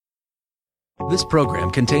This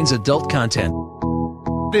program contains adult content.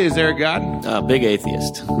 Is there a God? Big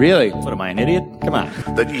atheist. Really? What am I, an idiot? Come on.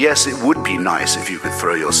 That yes, it would be nice if you could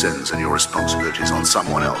throw your sins and your responsibilities on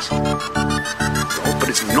someone else. But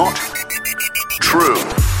it's not true.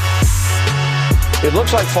 It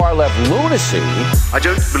looks like far-left lunacy. I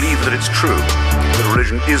don't believe that it's true that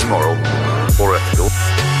religion is moral or ethical.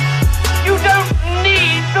 You don't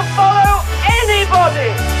need to follow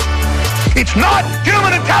anybody! It's not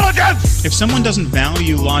human intelligence! If someone doesn't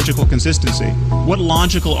value logical consistency, what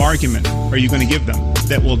logical argument are you going to give them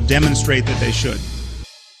that will demonstrate that they should?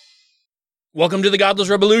 Welcome to the Godless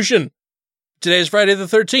Revolution. Today is Friday the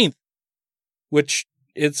 13th, which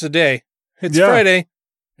it's a day. It's Friday,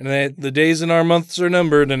 and the days in our months are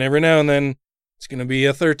numbered, and every now and then it's going to be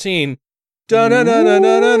a 13.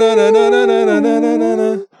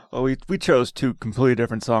 Well, we chose two completely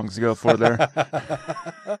different songs to go for there.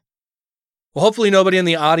 Well, hopefully nobody in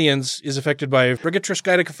the audience is affected by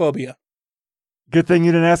frigatroskytocophobia. Good thing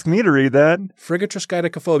you didn't ask me to read that.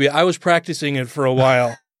 Frigatroskytocophobia. I was practicing it for a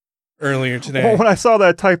while earlier today. Well, when I saw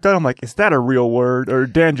that typed out, I'm like, is that a real word? Or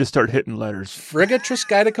did Dan just start hitting letters?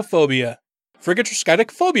 Frigatroskytocophobia.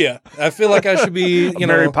 Frigatroskytocophobia. I feel like I should be,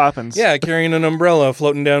 Mary Poppins. Yeah, carrying an umbrella,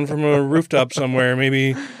 floating down from a rooftop somewhere,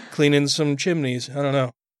 maybe cleaning some chimneys. I don't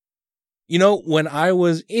know. You know, when I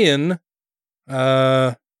was in,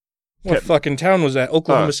 what fucking town was that?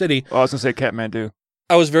 Oklahoma City. I was going to say Kathmandu.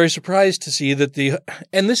 I was very surprised to see that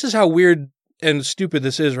and this is how weird and stupid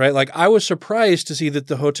this is, right? Like, I was surprised to see that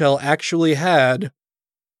the hotel actually had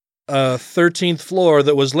a 13th floor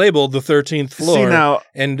that was labeled the 13th floor. See, now,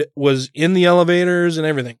 and was in the elevators and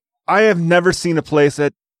everything. I have never seen a place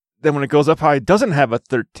that when it goes up high doesn't have a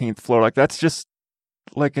 13th floor. Like, that's just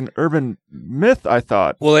like an urban myth, I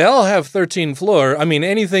thought. Well, they all have 13th floor. I mean,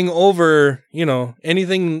 anything over,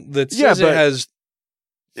 anything that says it has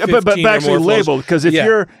 15 but actually labeled, because if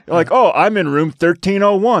you're like, oh, I'm in room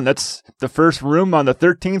 1301, that's the first room on the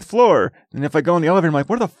 13th floor. And if I go in the elevator, I'm like,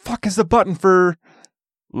 where the fuck is the button for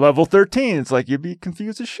level 13? It's like, you'd be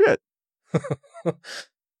confused as shit.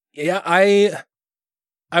 Yeah,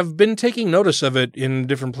 I've been taking notice of it in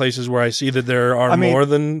different places where I see that there are more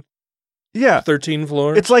than 13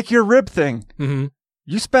 floors. It's like your rib thing. Mm-hmm.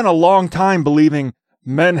 You spent a long time believing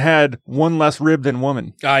men had one less rib than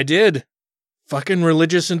women. I did. Fucking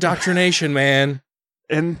religious indoctrination, man.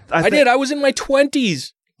 And I did. I was in my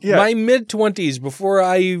 20s. Yeah. My mid-20s before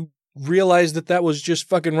I realized that was just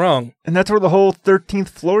fucking wrong. And that's where the whole 13th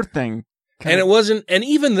floor thing it wasn't, and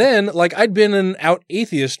even then, like, I'd been an out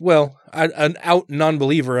atheist. Well, an out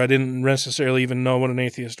non-believer. I didn't necessarily even know what an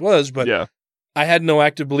atheist was, but I had no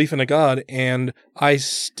active belief in a God, and I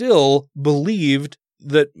still believed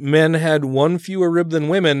that men had one fewer rib than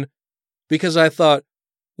women because I thought,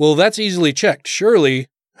 well, that's easily checked. Surely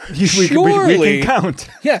we can count.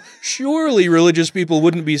 Yeah, surely religious people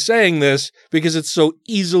wouldn't be saying this because it's so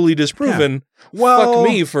easily disproven. Yeah. Well, fuck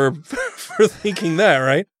me for thinking that,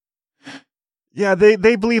 right? Yeah,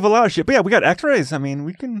 they believe a lot of shit. But yeah, we got x-rays. I mean,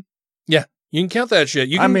 we can... Yeah, you can count that shit.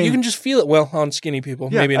 You can just feel it well on skinny people.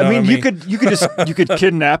 Yeah, maybe not on you me. you could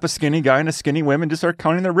kidnap a skinny guy and a skinny woman, just start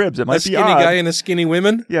counting their ribs. It might be odd. A skinny guy and a skinny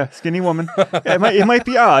woman? Yeah, skinny woman. Yeah, it might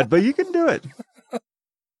be odd, but you can do it.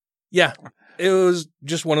 Yeah, it was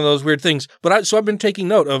just one of those weird things. But so I've been taking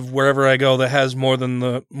note of wherever I go that has more than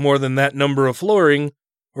that number of flooring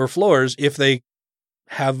or floors, if they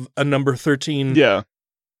have a number 13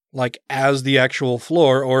 like as the actual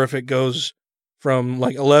floor, or if it goes from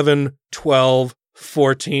like 11, 12,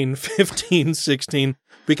 14, 15, 16,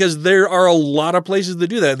 because there are a lot of places that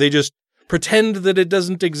do that. They just pretend that it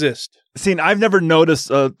doesn't exist. See, I've never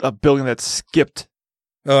noticed a building that skipped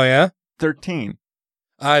 13.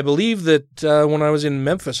 I believe that when I was in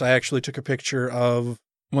Memphis, I actually took a picture of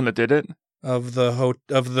one that did it, of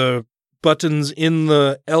the buttons in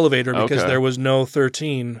the elevator, because there was no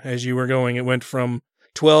 13 as you were going. It went from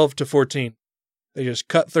 12 to 14. They just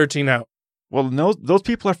cut 13 out. Well, no, those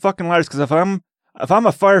people are fucking liars, because if I'm a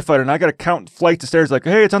firefighter and I got to count flights of stairs, like,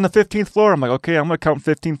 hey, it's on the 15th floor, I'm like, okay, I'm going to count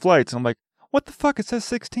 15 flights. And I'm like, what the fuck? It says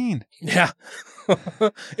 16. Yeah.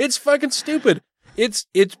 It's fucking stupid. It's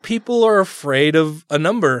people are afraid of a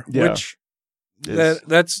number, which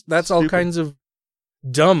that's stupid. All kinds of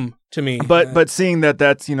dumb to me. But seeing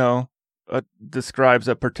that's, describes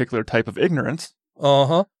a particular type of ignorance.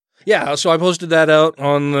 Uh-huh. Yeah, so I posted that out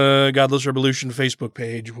on the Godless Revolution Facebook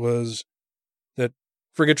page, was that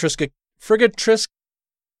Frigatrisk...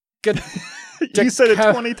 You said it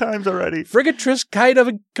 20 times already.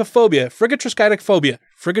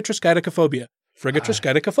 Frigatroskytocophobia.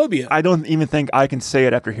 Frigatroskyticophobia. I don't even think I can say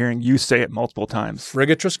it after hearing you say it multiple times.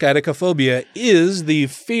 Frigatroskyticophobia is the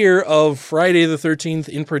fear of Friday the 13th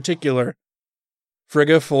in particular.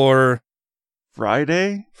 Frigga for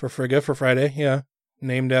Friday? For Frigga for Friday, yeah.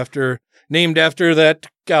 Named after that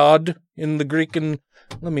god in the Greek, and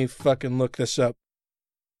let me fucking look this up.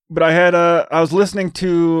 But I was listening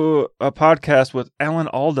to a podcast with Alan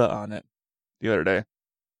Alda on it the other day.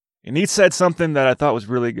 And he said something that I thought was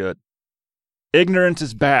really good. Ignorance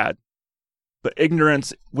is bad, but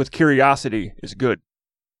ignorance with curiosity is good.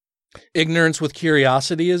 Ignorance with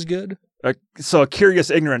curiosity is good? So a curious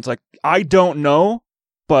ignorance, like, I don't know,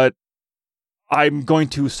 but I'm going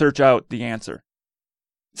to search out the answer.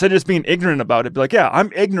 Instead of just being ignorant about it, be like, yeah,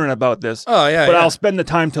 I'm ignorant about this. Oh, yeah, but yeah. I'll spend the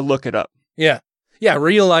time to look it up. Yeah. Yeah,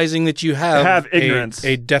 realizing that you have ignorance.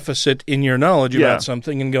 A deficit in your knowledge about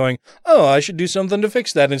something and going, oh, I should do something to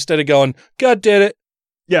fix that, instead of going, God did it.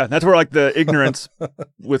 Yeah, that's where like the ignorance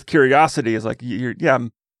with curiosity is like, I'm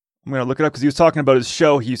going to look it up, because he was talking about his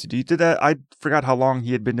show he used to do. He did that. I forgot how long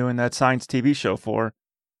he had been doing that science TV show for.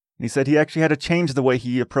 And he said he actually had to change the way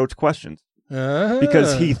he approached questions.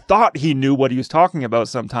 Because he thought he knew what he was talking about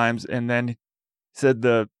sometimes, and then he said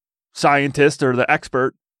the scientist or the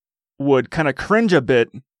expert would kind of cringe a bit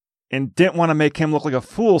and didn't want to make him look like a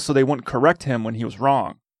fool, so they wouldn't correct him when he was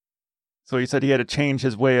wrong. So he said he had to change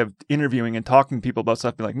his way of interviewing and talking to people about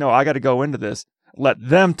stuff. Be like, no, I got to go into this. Let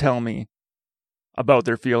them tell me about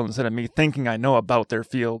their field instead of me thinking I know about their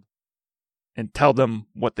field and tell them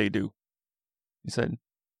what they do. He said,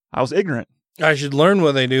 I was ignorant. I should learn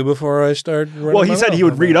what they do before I start running. Well, he said he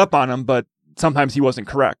would read up on them, but sometimes he wasn't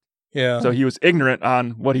correct. Yeah. So he was ignorant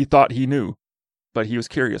on what he thought he knew, but he was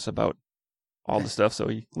curious about all the stuff, so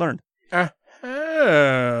he learned. Yeah,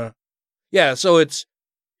 so it's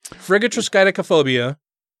Frigatroskyticophobia.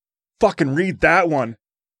 Fucking read that one.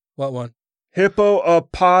 What one?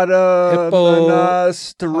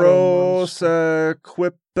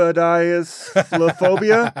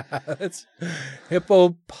 Hippopotamonstrosquippediophobia. It's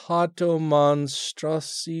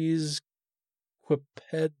hippopotamonstroses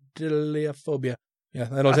quipediliophobia. Yeah,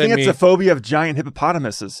 that'll take me. I think it's a phobia of giant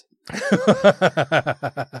hippopotamuses.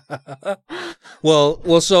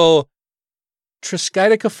 well, so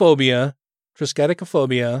Triskaidekaphobia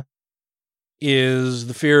is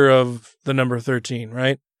the fear of the number 13,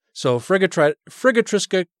 right? So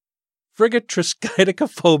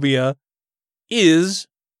Frigatroskyticophobia is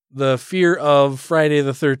the fear of Friday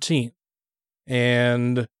the 13th.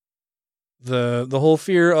 And the whole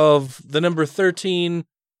fear of the number 13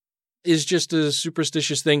 is just a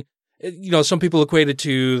superstitious thing. You know, some people equate it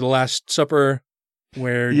to the Last Supper,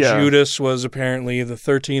 where Judas was apparently the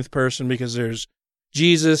 13th person because there's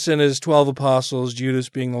Jesus and his 12 apostles, Judas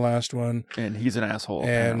being the last one. And he's an asshole.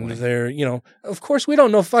 And they're, of course we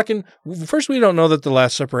don't know first we don't know that the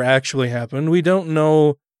Last Supper actually happened. We don't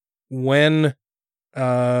know when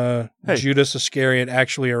Judas Iscariot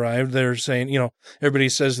actually arrived. They're saying, everybody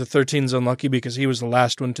says the 13's unlucky because he was the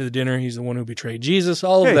last one to the dinner. He's the one who betrayed Jesus,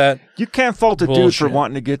 all of that. You can't fault a dude for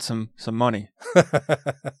wanting to get some money.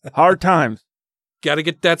 Hard times. Got to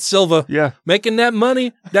get that silver. Yeah. Making that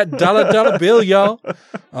money, that dollar bill, y'all.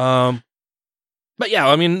 But yeah,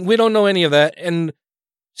 I mean, we don't know any of that. And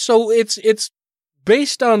so it's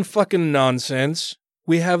based on fucking nonsense.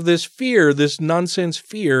 We have this nonsense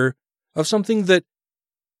fear of something that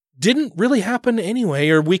didn't really happen anyway,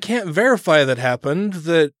 or we can't verify that happened,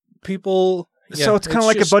 that people... Yeah, so it's kind of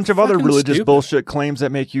like a bunch of other religious bullshit claims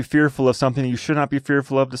that make you fearful of something you should not be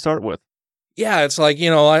fearful of to start with. Yeah, it's like,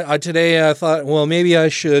 today I thought, well, maybe I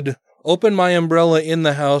should open my umbrella in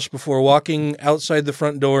the house before walking outside the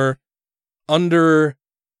front door under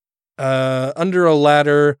a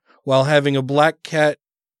ladder while having a black cat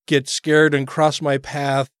get scared and cross my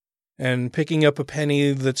path and picking up a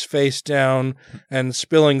penny that's face down and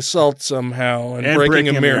spilling salt somehow and breaking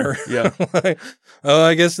a mirror. Yeah.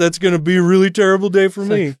 I guess that's going to be a really terrible day for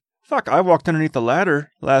me. Fuck, I walked underneath the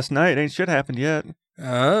ladder last night. Ain't shit happened yet.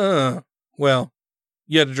 Well,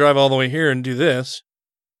 you had to drive all the way here and do this.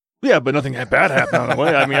 Yeah, but nothing bad happened on the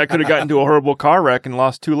way. I mean, I could have gotten into a horrible car wreck and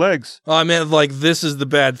lost 2 legs. Oh, I meant like this is the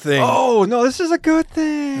bad thing. Oh, no, this is a good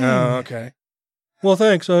thing. Oh, okay. Well,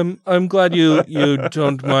 thanks. I'm glad you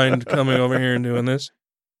don't mind coming over here and doing this.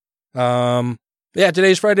 Yeah,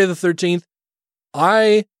 today's Friday the 13th.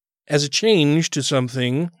 As a change to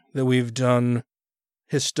something that we've done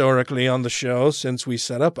historically on the show since we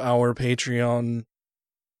set up our Patreon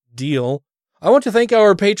deal, I want to thank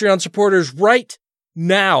our Patreon supporters right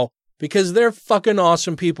now because they're fucking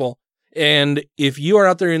awesome people. And if you are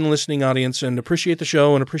out there in the listening audience and appreciate the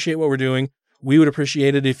show and appreciate what we're doing, we would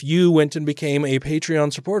appreciate it if you went and became a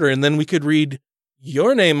Patreon supporter, and then we could read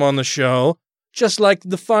your name on the show, just like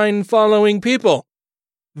the fine following people.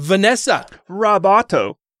 Vanessa. Rob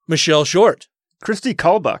Otto. Michelle Short. Christy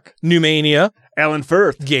Kalbuck. Numania. Alan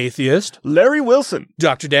Firth. Gaytheist. Larry Wilson.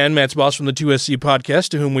 Dr. Dan Matzboss from the 2SC podcast,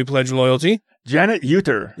 to whom we pledge loyalty. Janet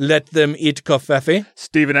Uter. Let Them Eat Kofefe.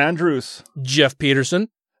 Stephen Andrews. Jeff Peterson.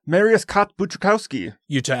 Marius Kot-Buchkowski.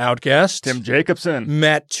 Utah Outcast. Tim Jacobson.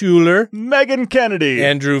 Matt Tueller. Megan Kennedy.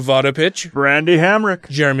 Andrew Vodopich. Brandy Hamrick.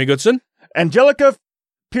 Jeremy Goodson. Angelica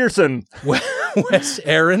Pearson. Wes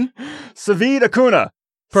Aaron. Savid Acuna.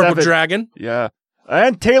 Purple Dragon. Yeah.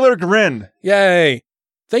 And Taylor Grin. Yay.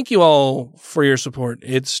 Thank you all for your support.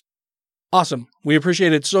 It's awesome. We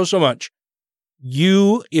appreciate it so, so much.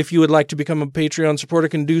 You, if you would like to become a Patreon supporter,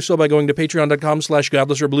 can do so by going to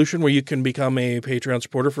patreon.com/godlessrevolution, where you can become a Patreon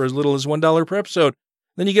supporter for as little as $1 per episode.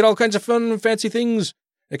 Then you get all kinds of fun and fancy things.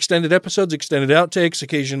 Extended episodes, extended outtakes,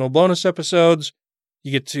 occasional bonus episodes.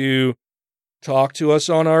 You get to talk to us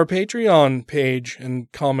on our Patreon page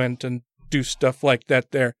and comment and do stuff like that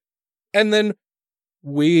there. And then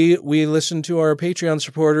we listen to our Patreon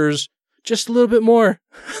supporters just a little bit more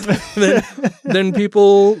than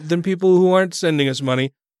people who aren't sending us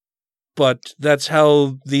money. But that's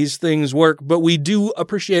how these things work. But we do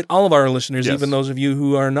appreciate all of our listeners, yes, even those of you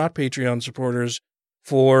who are not Patreon supporters,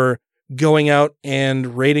 for going out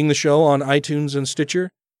and rating the show on iTunes and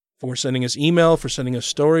Stitcher, for sending us email, for sending us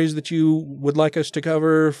stories that you would like us to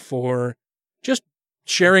cover, for just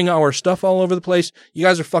sharing our stuff all over the place. You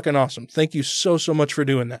guys are fucking awesome. Thank you so, so much for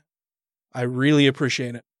doing that. I really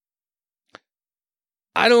appreciate it.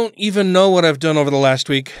 I don't even know what I've done over the last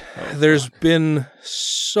week. There's been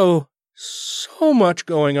so much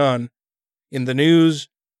going on in the news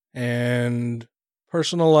and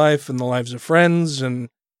personal life and the lives of friends. And,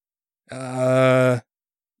 so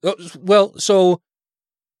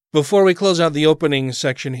before we close out the opening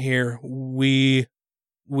section here, we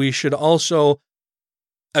should also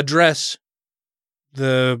address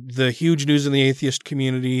the huge news in the atheist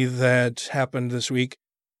community that happened this week.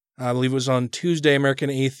 I believe it was on Tuesday.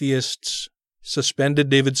 American Atheists suspended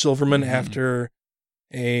David Silverman after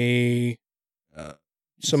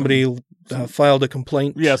somebody filed a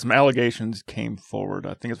complaint. Yeah, some allegations came forward.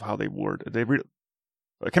 I think is how they worded it. I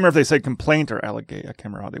can't remember if they said complaint or allegate. I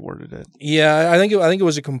can't remember how they worded it. Yeah, I think it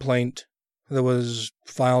was a complaint that was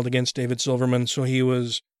filed against David Silverman. So he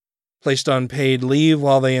was placed on paid leave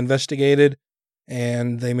while they investigated,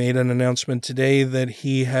 and they made an announcement today that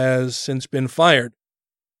he has since been fired.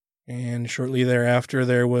 And shortly thereafter,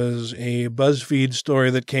 there was a BuzzFeed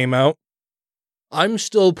story that came out. I'm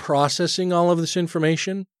still processing all of this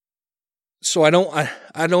information, so I don't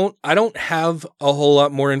have a whole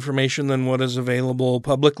lot more information than what is available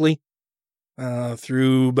publicly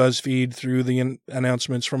through BuzzFeed, through the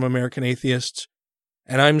announcements from American Atheists.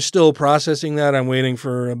 And I'm still processing that. I'm waiting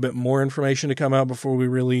for a bit more information to come out before we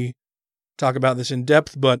really talk about this in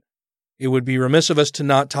depth, but it would be remiss of us to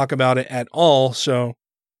not talk about it at all, so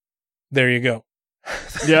there you go.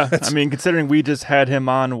 Yeah, I mean, considering we just had him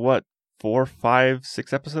on, 4, 5,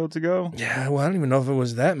 6 episodes ago? Yeah, well, I don't even know if it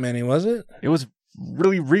was that many, was it? It was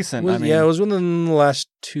really recent. It was within the last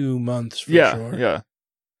 2 months, for sure. Yeah.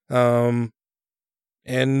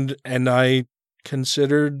 And I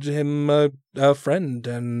considered him a friend,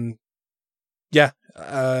 and yeah,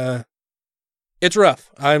 it's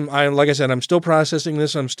rough. I'm like I said, I'm still processing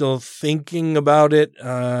this. I'm still thinking about it.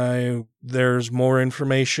 There's more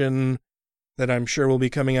information that I'm sure will be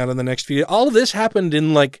coming out in the next few. All of this happened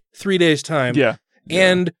in like 3 days' time. Yeah.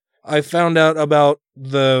 And I found out about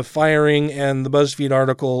the firing and the BuzzFeed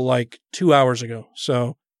article like 2 hours ago.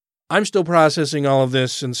 So I'm still processing all of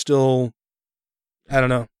this and still, I don't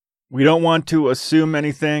know. We don't want to assume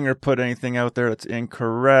anything or put anything out there that's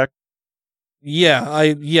incorrect.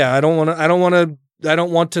 I don't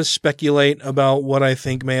want to speculate about what I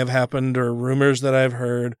think may have happened or rumors that I've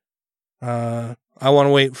heard. I want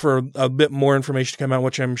to wait for a bit more information to come out,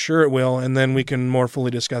 which I'm sure it will, and then we can more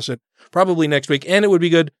fully discuss it probably next week. And it would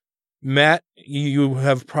be good. Matt, you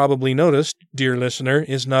have probably noticed, dear listener,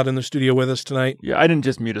 is not in the studio with us tonight. Yeah, I didn't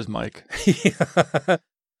just mute his mic. He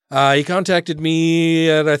contacted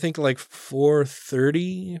me at, I think, like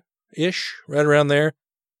 4:30-ish, right around there,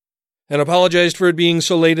 and apologized for it being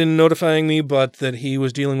so late in notifying me, but that he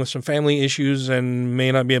was dealing with some family issues and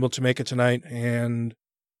may not be able to make it tonight, and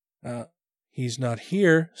he's not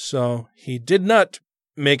here, so he did not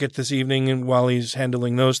make it this evening, and while he's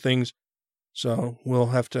handling those things, so we'll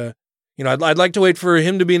have to, I'd like to wait for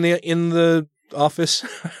him to be in the office.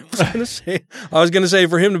 I was gonna say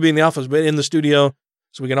for him to be in the office, but in the studio,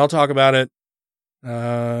 so we can all talk about it.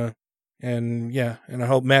 And I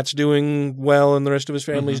hope Matt's doing well and the rest of his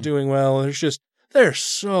family's doing well. there's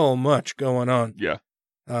so much going on. Yeah.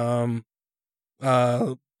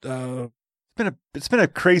 It's been a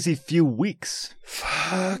crazy few weeks.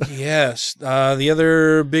 Fuck yes. The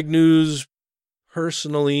other big news,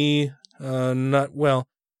 personally, not well.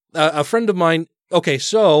 A friend of mine. Okay,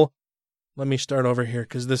 so let me start over here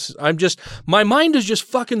because my mind is just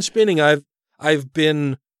fucking spinning. I've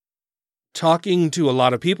been talking to a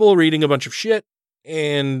lot of people, reading a bunch of shit,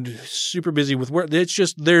 and super busy with work. It's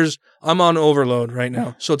just I'm on overload right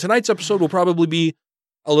now. So tonight's episode will probably be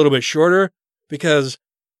a little bit shorter because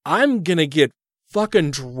I'm gonna get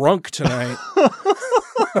fucking drunk tonight.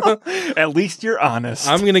 At least you're honest.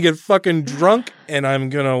 I'm gonna get fucking drunk and I'm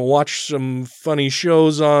gonna watch some funny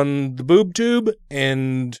shows on the boob tube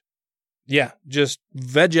and just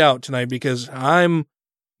veg out tonight because my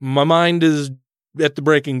mind is at the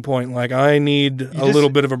breaking point. Like I need a little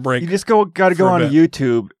bit of a break. You just got to go on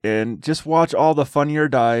YouTube and just watch all the Funny or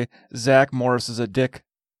Die Zach Morris is a dick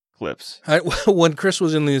clips. When Chris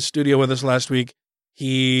was in the studio with us last week,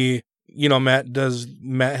 Matt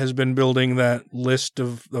has been building that list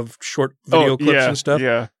of short video clips and stuff.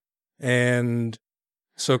 Yeah. And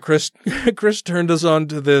so Chris turned us on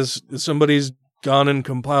to this. Somebody's gone and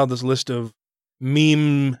compiled this list of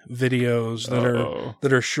meme videos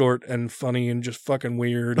that are short and funny and just fucking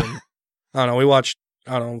weird. And I don't know. We watched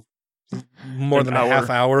more than a half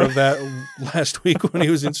hour of that last week when he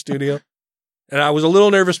was in studio. And I was a little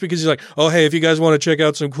nervous because he's like, "Oh, hey, if you guys want to check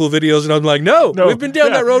out some cool videos," and I'm like, "No, we've been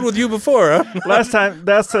down that road with you before." Huh? Last time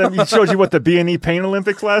he showed you what the B&E Pain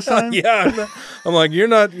Olympics last time. Yeah, I'm like, "You're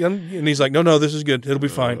not," and he's like, "No, this is good. It'll be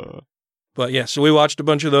fine." But yeah, so we watched a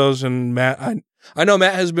bunch of those, and Matt, I know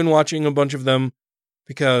Matt has been watching a bunch of them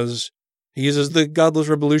because he uses the Godless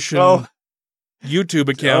Revolution YouTube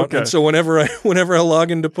account, and so whenever I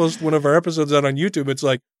log in to post one of our episodes out on YouTube, it's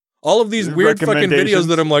like all of these weird fucking videos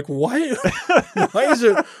that I'm like, why is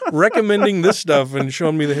it recommending this stuff and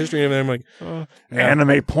showing me the history of it? I'm like,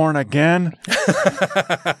 anime porn again?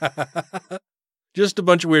 Just a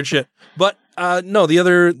bunch of weird shit. But no, the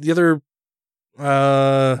other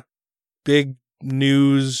big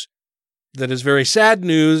news that is very sad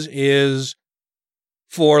news is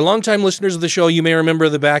for longtime listeners of the show, you may remember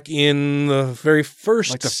that back in the very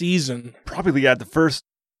first season. Probably the first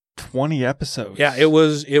 20 episodes. Yeah, it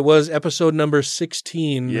was episode number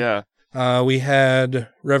 16. Yeah. We had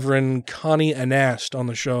Reverend Connie Anast on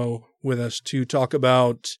the show with us to talk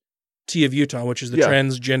about T of Utah, which is the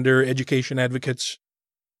Transgender Education Advocates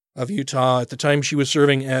of Utah. At the time, she was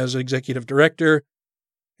serving as executive director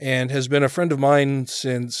and has been a friend of mine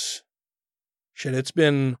since, it's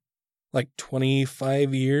been like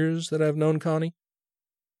 25 years that I've known Connie.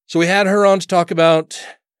 So we had her on to talk about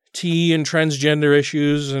T and transgender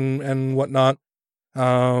issues and whatnot.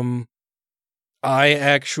 Connie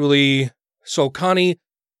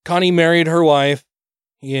married her wife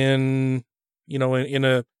in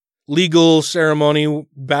a legal ceremony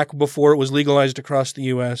back before it was legalized across the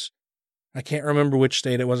U.S. I can't remember which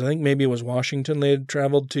state it was. I think maybe it was Washington they had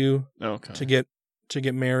traveled to get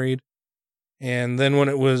married. And then when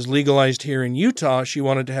it was legalized here in Utah, she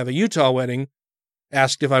wanted to have a Utah wedding,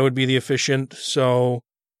 asked if I would be the officiant, so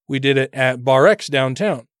we did it at Bar X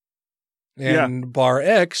downtown. And Bar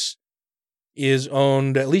X is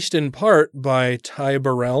owned, at least in part, by Ty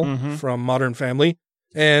Burrell from Modern Family,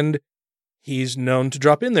 and he's known to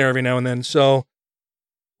drop in there every now and then. So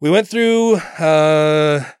we went through,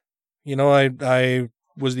 I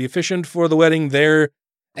was the officiant for the wedding there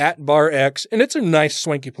at Bar X, and it's a nice,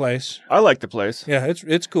 swanky place. I like the place. Yeah,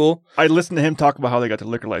 it's cool. I listened to him talk about how they got the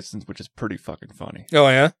liquor license, which is pretty fucking funny. Oh,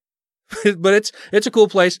 yeah? But it's a cool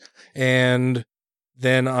place. And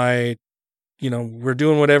then we're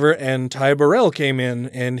doing whatever, and Ty Burrell came in,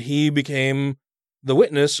 and he became the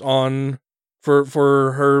witness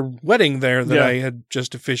for her wedding there that I had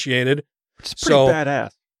just officiated. It's pretty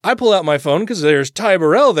badass. I pull out my phone because there's Ty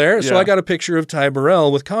Burrell there, so I got a picture of Ty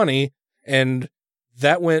Burrell with Connie, and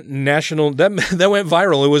that went national. That went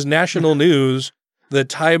viral. It was national news that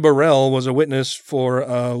Ty Burrell was a witness for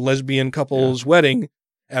a lesbian couple's wedding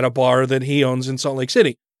at a bar that he owns in Salt Lake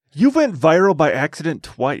City. You went viral by accident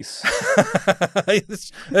twice.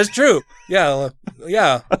 That's true. Yeah.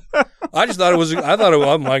 I just thought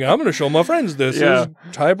I'm like, I'm going to show my friends this. Yeah.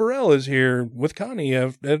 Ty Burrell is here with Connie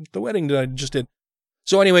at the wedding that I just did.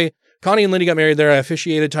 So anyway, Connie and Lindy got married there. I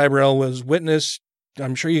officiated. Ty Burrell was witness.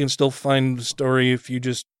 I'm sure you can still find the story if you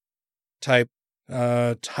just type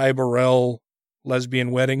Ty Burrell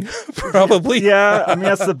lesbian wedding, probably. Yeah, I mean,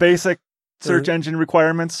 that's the basic search engine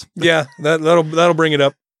requirements. Yeah, that'll bring it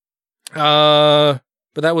up. But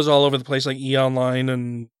that was all over the place, like E! Online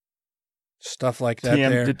and stuff like that.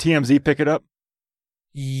 Did TMZ pick it up?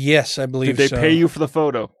 Yes, I believe Did they so. pay you for the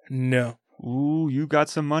photo? No. Ooh, you got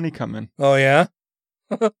some money coming. Oh, yeah?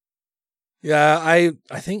 Yeah,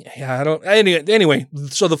 I think, I don't, anyway,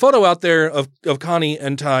 so the photo out there of Connie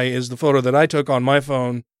and Ty is the photo that I took on my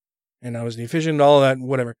phone, and I was the officiant, all of that,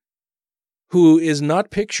 whatever. Who is not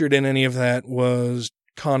pictured in any of that was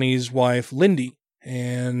Connie's wife, Lindy,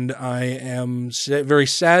 and I am very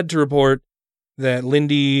sad to report that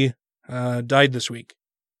Lindy died this week.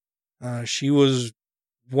 She was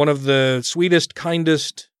one of the sweetest,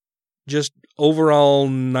 kindest, just overall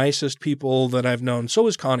nicest people that I've known. So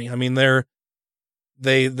is Connie. I mean,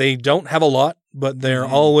 they don't have a lot, but they're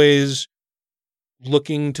always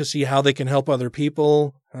looking to see how they can help other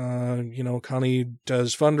people. Connie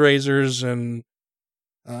does fundraisers and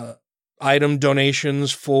item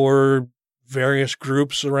donations for various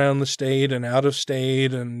groups around the state and out of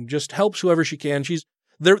state, and just helps whoever she can.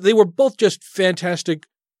 They were both just fantastic,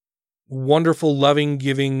 wonderful, loving,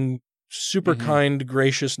 giving, super kind,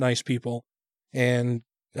 gracious, nice people. And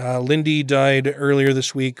Lindy died earlier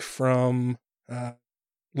this week from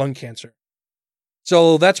lung cancer.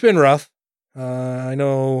 So that's been rough. I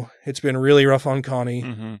know it's been really rough on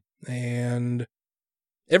Connie. And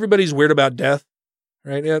everybody's weird about death,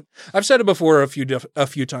 right? Yeah. I've said it before a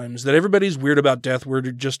few times that everybody's weird about death. We're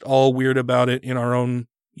just all weird about it in our own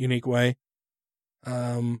unique way.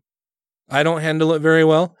 I don't handle it very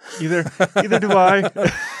well. Either do I.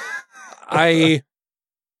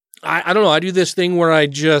 I don't know. I do this thing where I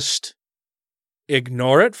just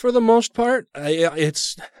ignore it for the most part. I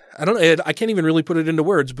can't even really put it into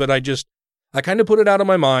words, but I kind of put it out of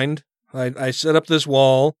my mind. I set up this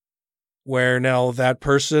wall where now that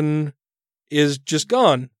person is just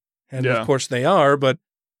gone. And of course they are, but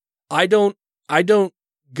I don't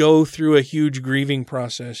go through a huge grieving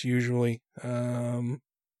process usually. I'm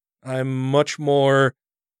much more,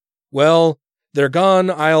 well, they're gone.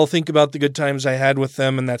 I'll think about the good times I had with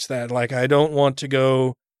them, and that's that. Like, I don't want to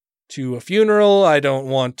go to a funeral. I don't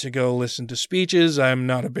want to go listen to speeches. I'm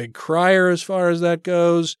not a big crier as far as that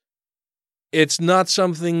goes. It's not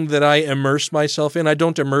something that I immerse myself in. I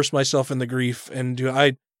don't immerse myself in the grief and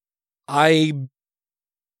I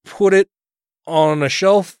put it on a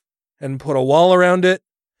shelf and put a wall around it.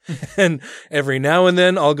 And every now and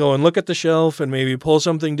then I'll go and look at the shelf and maybe pull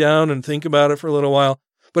something down and think about it for a little while.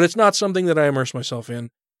 But it's not something that I immerse myself in.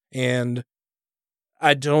 And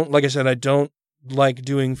I don't like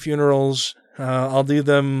doing funerals. I'll do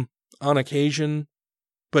them on occasion.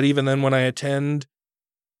 But even then when I attend,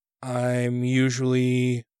 I'm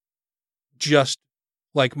usually just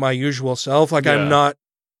like my usual self. Like I'm not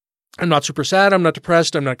super sad. I'm not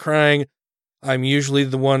depressed. I'm not crying. I'm usually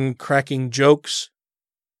the one cracking jokes.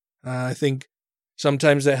 I think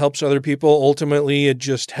sometimes that helps other people. Ultimately, it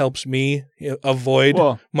just helps me avoid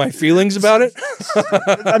my feelings about it.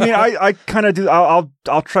 I mean, I kind of do.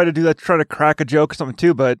 I'll try to do that. Try to crack a joke or something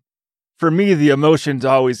too. But for me, the emotions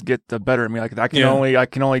always get the better of me. Like I can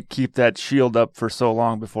only keep that shield up for so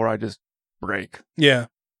long before I just break. Yeah.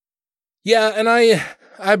 And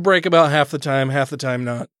I break about half the time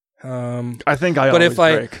not. I think I always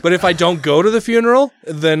break. But if I don't go to the funeral,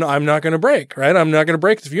 then I'm not going to break, right? I'm not going to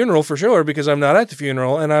break the funeral for sure because I'm not at the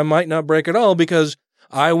funeral, and I might not break at all because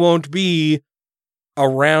I won't be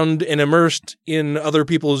around and immersed in other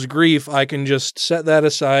people's grief. I can just set that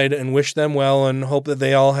aside and wish them well and hope that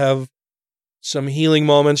they all have some healing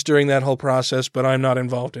moments during that whole process, but I'm not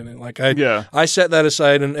involved in it. Like I set that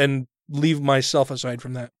aside and leave myself aside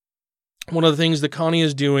from that. One of the things that Connie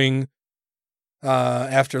is doing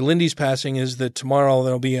after Lindy's passing is that tomorrow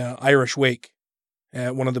there'll be an Irish wake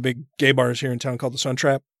at one of the big gay bars here in town called the Sun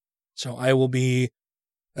Trap. So I will be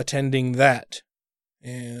attending that,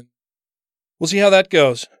 and we'll see how that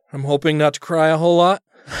goes. I'm hoping not to cry a whole lot.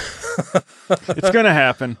 It's going to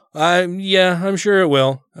happen. I'm sure it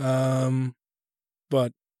will.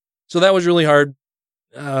 But so that was really hard.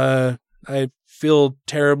 I feel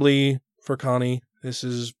terribly for Connie. This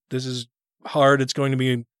is hard. It's going to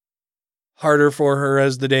be harder for her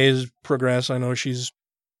as the days progress. I know she's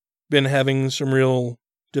been having some real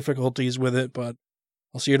difficulties with it, but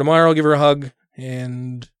I'll see her tomorrow. I'll give her a hug,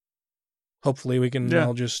 and hopefully we can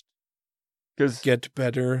all just get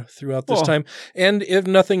better throughout this time. And if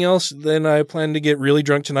nothing else, then I plan to get really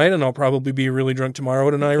drunk tonight, and I'll probably be really drunk tomorrow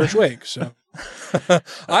at an Irish wake. So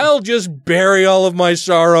I'll just bury all of my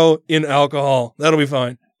sorrow in alcohol. That'll be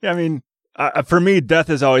fine. Yeah, I mean, for me, death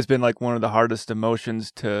has always been like one of the hardest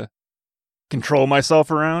emotions to control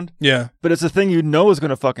myself around. Yeah. But it's a thing you know is going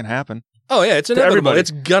to fucking happen. Oh, yeah, it's inevitable. Everybody.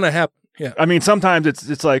 It's going to happen. Yeah. I mean, sometimes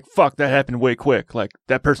it's like, fuck, that happened way quick. Like,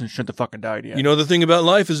 that person shouldn't have fucking died yet. You know, the thing about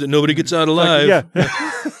life is that nobody gets out alive. Like,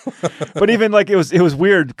 yeah. But even, like, it was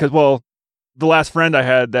weird because, well, the last friend I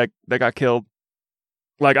had that got killed,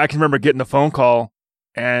 like, I can remember getting the phone call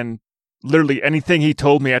and literally anything he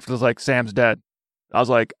told me after was like, Sam's dead. I was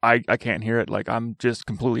like, I can't hear it. Like, I'm just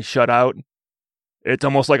completely shut out. It's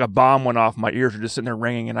almost like a bomb went off. My ears are just sitting there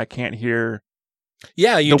ringing and I can't hear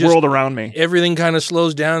the world around me. Everything kind of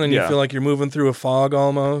slows down and you feel like you're moving through a fog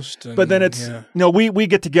almost. And, but then it's, we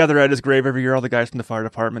get together at his grave every year, all the guys from the fire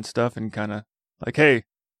department stuff, and kind of like, hey,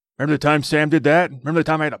 remember the time Sam did that? Remember the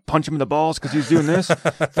time I had to punch him in the balls because he was doing this?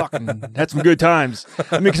 Fucking had some good times.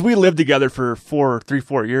 I mean, because we lived together for 4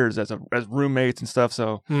 years as roommates and stuff,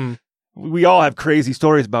 so we all have crazy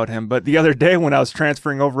stories about him. But the other day when I was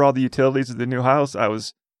transferring over all the utilities of the new house,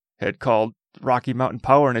 had called Rocky Mountain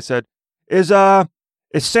Power, and they said, Is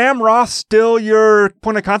Sam Roth still your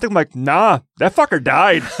point of contact? I'm like, nah, that fucker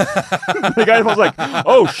died. The guy was like,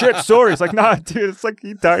 oh shit, sorry. It's like, nah, dude, it's like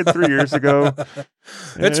he died 3 years ago.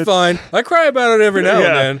 It's fine. I cry about it every now and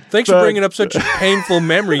then. Thanks for bringing up such a painful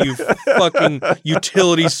memory, you fucking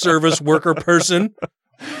utility service worker person.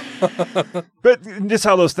 But just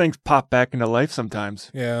how those things pop back into life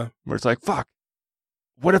sometimes. Yeah. Where it's like, fuck,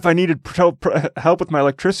 what if I needed help with my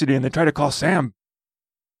electricity and they try to call Sam?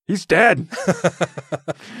 He's dead.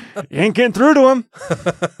 You ain't getting through to him.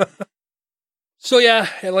 So yeah,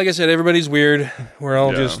 like I said, everybody's weird. We're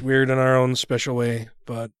all just weird in our own special way.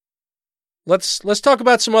 But let's talk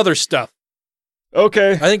about some other stuff.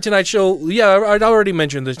 Okay. I think tonight's show, I'd already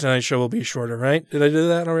mentioned that tonight's show will be shorter, right? Did I do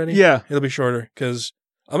that already? Yeah. It'll be shorter because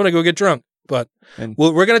I'm going to go get drunk. But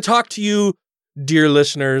we're going to talk to you, dear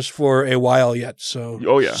listeners, for a while yet. So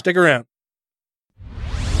stick around.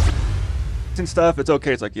 And stuff, it's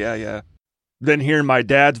okay. It's like, yeah. Then hearing my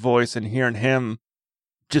dad's voice and hearing him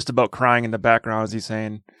just about crying in the background as he's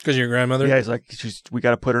saying, because your grandmother? Yeah, he's like, we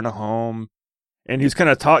got to put her in a home. And he was kind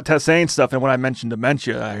of saying stuff. And when I mentioned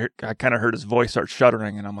dementia, I kind of heard his voice start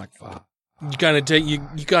shuddering. And I'm like, fuck. You kind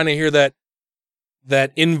of hear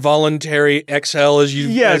that involuntary exhale as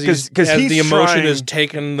the emotion is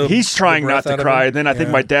taken. He's trying not to cry. Then I think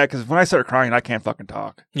my dad, because when I start crying, I can't fucking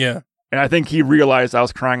talk. Yeah. And I think he realized I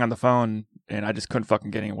was crying on the phone. And I just couldn't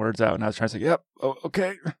fucking get any words out. And I was trying to say, yep,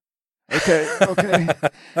 okay.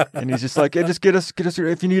 And he's just like, just get us,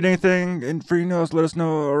 if you need anything, and for let us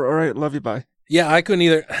know. All right, love you, bye. Yeah, I couldn't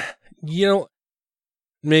either.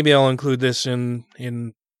 Maybe I'll include this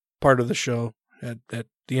in part of the show at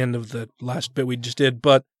the end of the last bit we just did.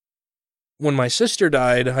 But when my sister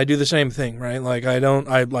died, I do the same thing, right? Like I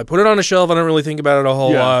put it on a shelf. I don't really think about it a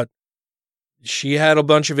whole lot. She had a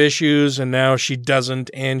bunch of issues, and now she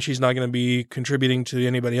doesn't, and she's not going to be contributing to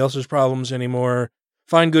anybody else's problems anymore.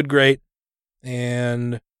 Fine, good, great.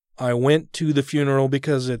 And I went to the funeral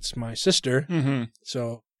because it's my sister,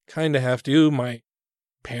 so kind of have to. My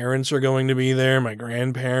parents are going to be there, my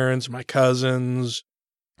grandparents, my cousins.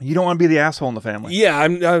 You don't want to be the asshole in the family. Yeah,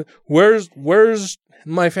 I'm. Where's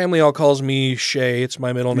my family all calls me Shay. It's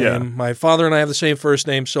my middle name. Yeah. My father and I have the same first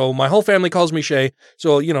name, so my whole family calls me Shay.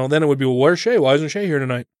 So, then it would be, well, where's Shay? Why isn't Shay here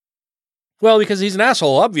tonight? Well, because he's an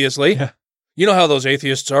asshole, obviously. Yeah. You know how those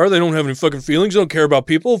atheists are. They don't have any fucking feelings. They don't care about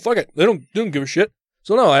people. Fuck it. They don't give a shit.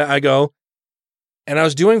 So, no, I go. And I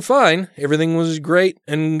was doing fine. Everything was great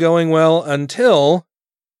and going well until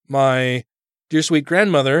my dear sweet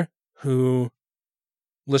grandmother, who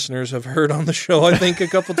listeners have heard on the show, I think, a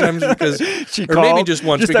couple times because maybe just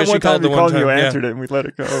once because she called the one time. You answered it and we let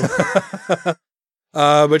it go.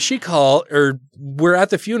 But she called, or we're at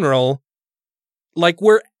the funeral. Like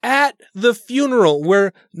we're at the funeral.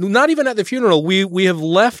 We're not even at the funeral. We have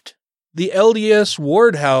left the LDS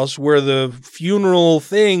ward house where the funeral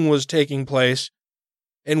thing was taking place,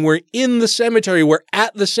 and we're in the cemetery. We're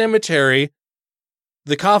at the cemetery.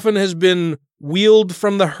 The coffin has been wheeled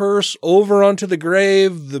from the hearse over onto the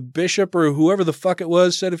grave. The bishop or whoever the fuck it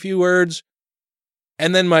was said a few words.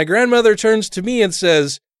 And then my grandmother turns to me and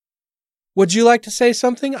says, "Would you like to say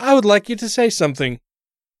something? I would like you to say something."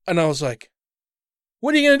 And I was like,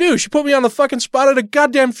 what are you going to do? She put me on the fucking spot at a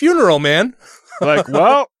goddamn funeral, man. Like,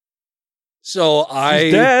 well. So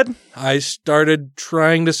she's dead. I started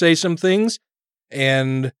trying to say some things,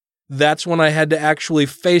 and that's when I had to actually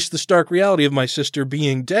face the stark reality of my sister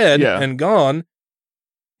being dead and gone.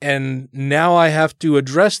 And now I have to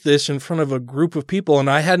address this in front of a group of people, and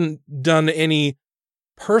I hadn't done any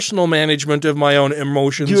personal management of my own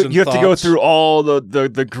emotions and thoughts. You have to go through all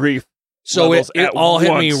the grief. So it all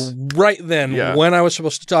hit me right then when I was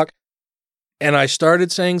supposed to talk. And I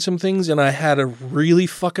started saying some things, and I had a really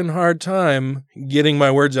fucking hard time getting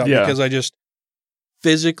my words out because I just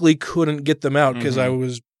physically couldn't get them out because I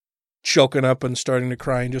was choking up and starting to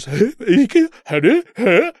cry and just Yeah.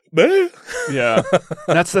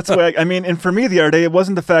 That's the way I mean, and for me the other day, it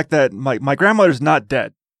wasn't the fact that my grandmother's not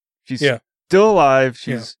dead. She's still alive.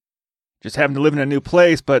 She's just having to live in a new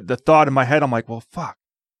place, but the thought in my head, I'm like, well, fuck.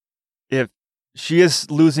 If she is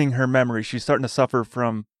losing her memory, she's starting to suffer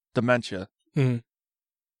from dementia.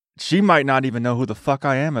 She might not even know who the fuck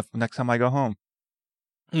I am if next time I go home.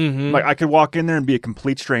 Like I could walk in there and be a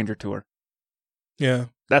complete stranger to her. Yeah.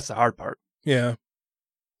 That's the hard part. Yeah.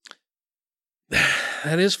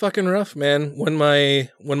 That is fucking rough, man. When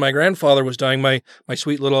my grandfather was dying, my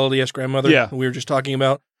sweet little LDS grandmother, we were just talking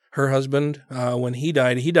about, her husband, when he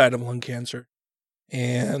died of lung cancer.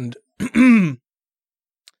 And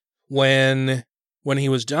when he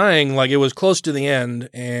was dying, like it was close to the end,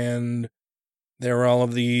 and there were all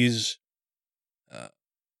of these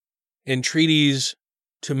entreaties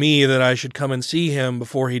to me that I should come and see him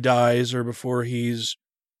before he dies or before he's,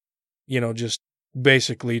 just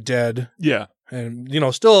basically dead. Yeah. And,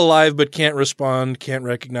 still alive, but can't respond, can't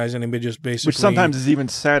recognize anybody, just basically. Which sometimes is even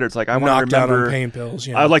sadder. It's like, I want to remember. Knocked out on pain pills.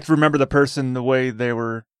 I'd like to remember the person the way they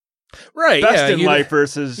were right, best in life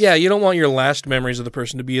versus. Yeah, you don't want your last memories of the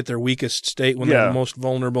person to be at their weakest state when they're most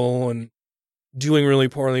vulnerable and doing really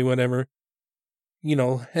poorly, whatever.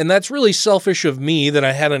 And that's really selfish of me that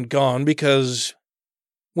I hadn't gone because,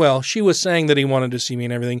 well, she was saying that he wanted to see me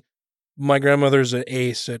and everything. My grandmother's an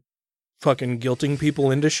ace at fucking guilting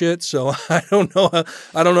people into shit, so I don't know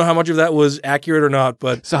how much of that was accurate or not,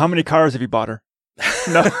 but so how many cars have you bought her?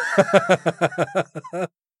 No.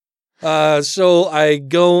 So I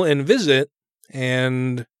go and visit,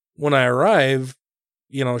 and when I arrive,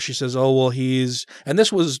 she says, "Oh, well, and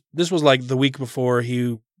this was like the week before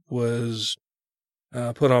he was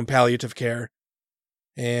put on palliative care,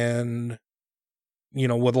 and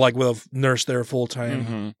with a nurse there full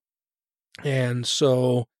time, and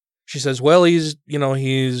so." She says, well, he's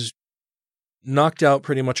knocked out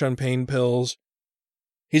pretty much on pain pills.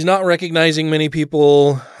 He's not recognizing many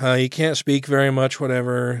people. He can't speak very much,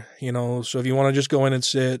 whatever, so if you want to just go in and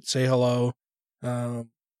sit, say hello, and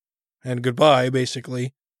goodbye,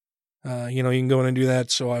 basically, you can go in and do that.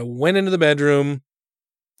 So I went into the bedroom,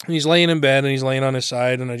 and he's laying in bed, and he's laying on his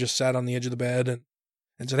side, and I just sat on the edge of the bed and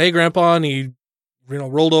said, hey, Grandpa, and he,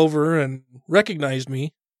 rolled over and recognized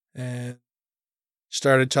me, and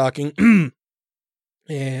started talking,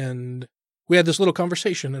 and we had this little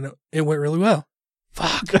conversation, and it went really well.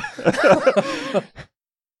 Fuck.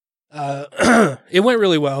 It went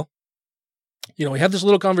really well. We had this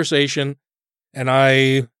little conversation, and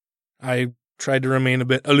I tried to remain a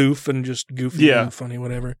bit aloof and just goofy and funny,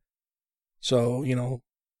 whatever. So,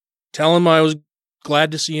 tell him I was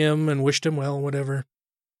glad to see him and wished him well, whatever,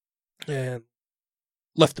 and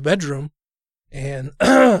left the bedroom. And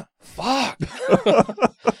fuck.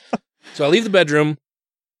 So I leave the bedroom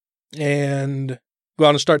and go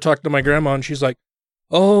out and start talking to my grandma, and she's like,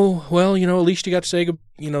 oh, well, at least you got to say, at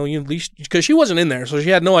least, because she wasn't in there, so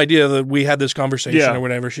she had no idea that we had this conversation or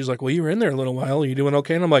whatever. She's like, well, you were in there a little while. Are you doing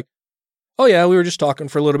okay? And I'm like, oh yeah, we were just talking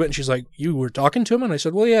for a little bit. And she's like, you were talking to him? And I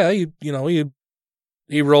said, well, yeah, he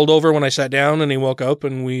rolled over when I sat down, and he woke up,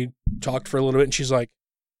 and we talked for a little bit. And she's like,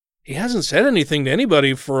 he hasn't said anything to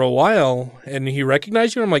anybody for a while, and he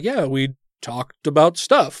recognized you. And I'm like, yeah, we talked about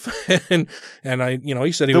stuff, and I,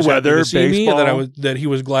 he said he was happy to see me, and that he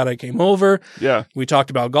was glad I came over. Yeah, we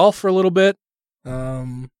talked about golf for a little bit,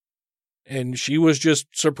 and she was just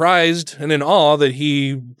surprised and in awe that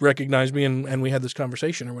he recognized me, and we had this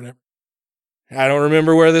conversation or whatever. I don't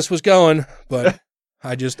remember where this was going, but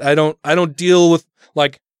I don't deal with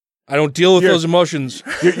those emotions.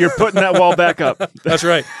 You're putting that wall back up. That's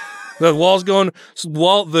right. The wall's going.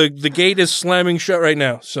 The gate is slamming shut right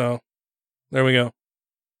now. So there we go.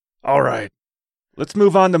 All right, let's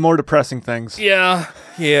move on to more depressing things. Yeah.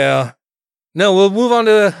 No, we'll move on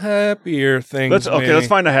to happier things. Let's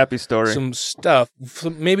find a happy story. Some stuff.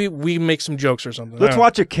 Maybe we make some jokes or something. Let's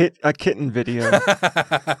watch a kitten video.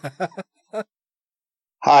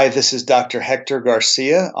 Hi, this is Dr. Hector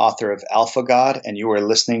Garcia, author of Alpha God, and you are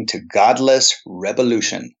listening to Godless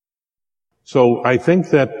Revolution. So I think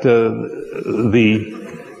that the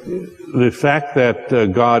fact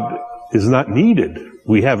that God is not needed,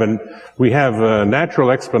 we have a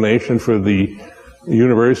natural explanation for the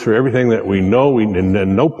universe, for everything that we know.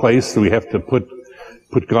 In no place do we have to put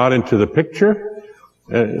God into the picture.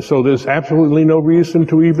 So there's absolutely no reason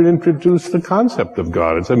to even introduce the concept of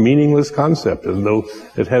God. It's a meaningless concept.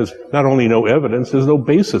 It has not only no evidence, there's no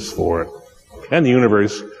basis for it. And the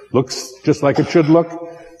universe looks just like it should look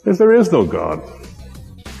if there is no God.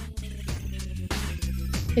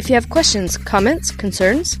 If you have questions, comments,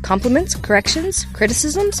 concerns, compliments, corrections,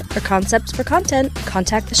 criticisms, or concepts for content,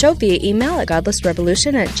 contact the show via email at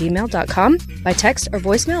godlessrevolution@gmail.com, by text or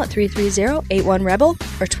voicemail at 330-81-REBEL,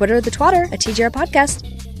 or Twitter the twatter at TGR Podcast.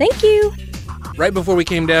 Thank you! Right before we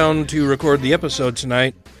came down to record the episode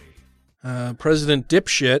tonight, President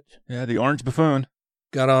Dipshit, the orange buffoon,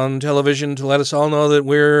 got on television to let us all know that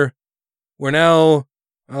we're now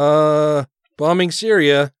bombing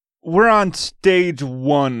Syria. We're on stage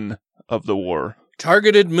 1 of the war.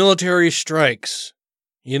 Targeted military strikes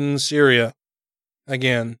in Syria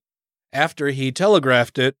again. After he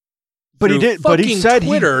telegraphed it, but he did. But he said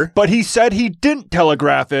Twitter. He said he didn't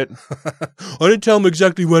telegraph it. I didn't tell him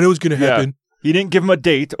exactly when it was going to happen. He didn't give him a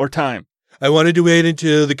date or time. I wanted to wait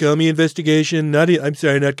until the Comey investigation. Not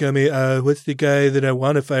Comey. What's the guy that I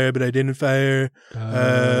want to fire but I didn't fire?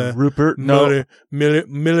 Rupert? Mueller.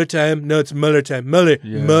 Miller time? No, it's Mueller time. Mueller.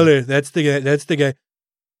 Yeah. Mueller. That's the guy.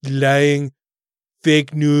 Lying,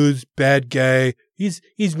 fake news, bad guy. He's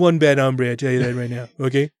one bad hombre, I tell you that right now.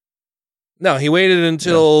 Okay? No, he waited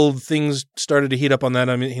until things started to heat up on that.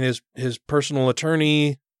 I mean, his personal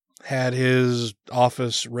attorney had his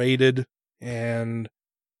office raided and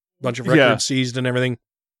bunch of records seized and everything,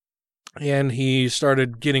 and he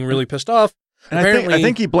started getting really pissed off. And I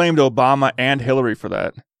think he blamed Obama and Hillary for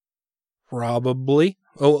that. Probably.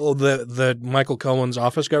 Oh, the Michael Cohen's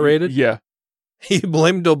office got raided? Yeah. He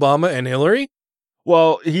blamed Obama and Hillary?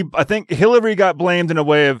 Well, I think Hillary got blamed in a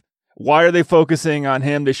way of, why are they focusing on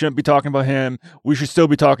him? They shouldn't be talking about him. We should still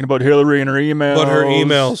be talking about Hillary and her emails. But her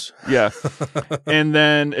emails. Yeah. And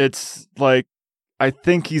then it's like, I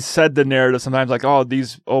think he said the narrative sometimes like, oh,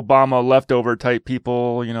 these Obama leftover type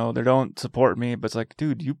people, they don't support me. But it's like,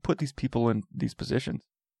 dude, you put these people in these positions.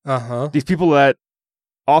 Uh-huh. These people that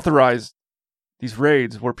authorized these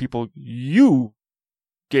raids were people you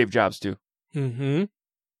gave jobs to. Mm-hmm.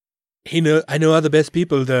 I know all the best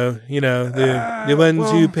people, though. The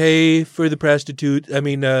ones who pay for the prostitute.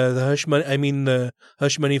 The hush money. The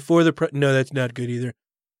hush money for the... No, that's not good either.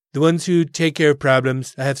 The ones who take care of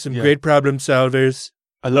problems. I have some great problem solvers.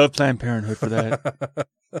 I love Planned Parenthood for that.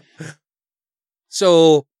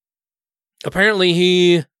 So, apparently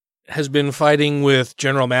he has been fighting with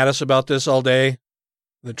General Mattis about this all day.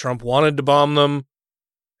 That Trump wanted to bomb them.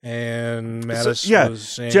 And Mattis was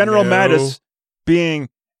saying General no. Mattis, being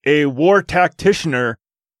a war tacticianer,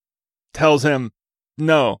 tells him,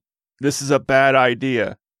 no, this is a bad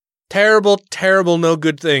idea. Terrible, terrible, no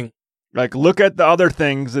good thing. Like, look at the other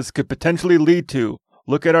things this could potentially lead to.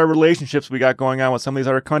 Look at our relationships we got going on with some of these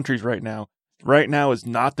other countries right now. Right now is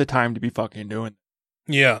not the time to be fucking doing.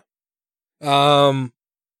 Yeah. I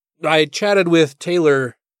chatted with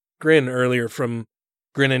Taylor Grin earlier from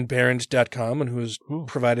grinandbarrent.com, and who has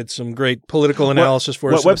provided some great political analysis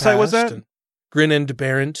for us. What website was that?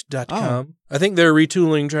 Grinandbarrent.com. I think they're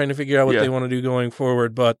retooling, trying to figure out what they want to do going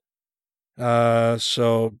forward. But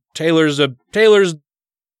so Taylor's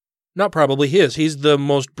not probably his. He's the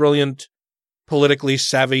most brilliant, politically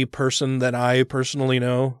savvy person that I personally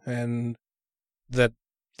know, and that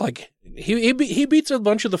he beats a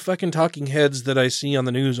bunch of the fucking talking heads that I see on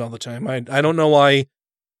the news all the time. I don't know why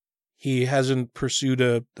he hasn't pursued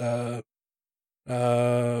a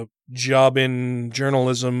job in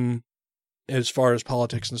journalism as far as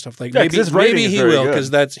politics and stuff like that. Maybe he will, because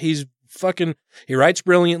he writes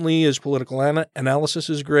brilliantly. His political analysis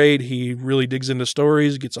is great. He really digs into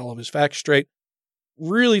stories, gets all of his facts straight.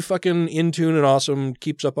 Really fucking in tune and awesome.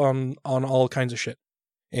 Keeps up on all kinds of shit.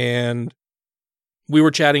 And we were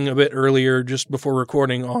chatting a bit earlier, just before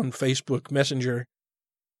recording, on Facebook Messenger.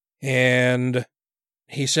 And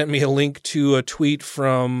he sent me a link to a tweet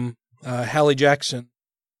from Hallie Jackson.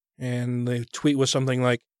 And the tweet was something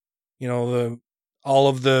like, all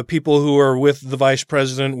of the people who are with the vice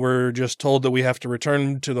president were just told that we have to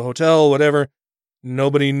return to the hotel, whatever.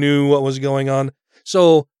 Nobody knew what was going on.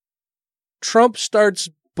 So Trump starts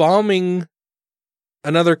bombing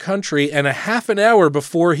another country, and a half an hour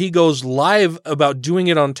before he goes live about doing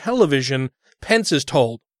it on television, Pence is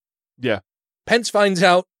told. Yeah. Pence finds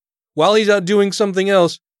out while he's out doing something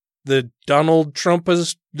else that Donald Trump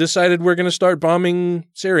has decided we're going to start bombing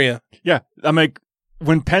Syria. Yeah.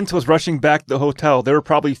 When Pence was rushing back to the hotel, they were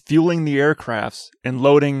probably fueling the aircrafts and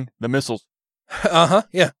loading the missiles. Uh-huh,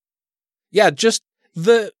 yeah. Yeah, it just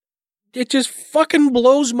fucking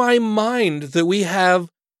blows my mind that we have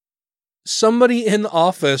somebody in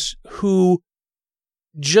office who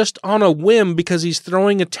just on a whim, because he's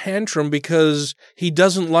throwing a tantrum because he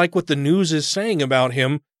doesn't like what the news is saying about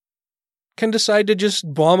him, can decide to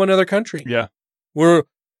just bomb another country. Yeah.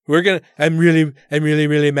 I'm really,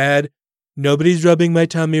 really mad. Nobody's rubbing my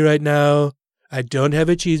tummy right now. I don't have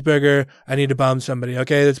a cheeseburger. I need to bomb somebody.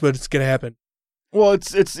 Okay, that's what's going to happen. Well,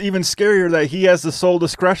 it's even scarier that he has the sole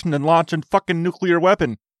discretion to launch a fucking nuclear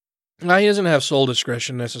weapon. No, he doesn't have sole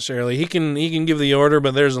discretion necessarily. He can give the order,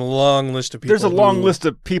 but there's a long list of people. There's a long list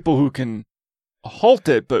of people who can halt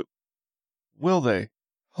it, but will they?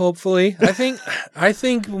 Hopefully. I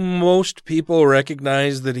think most people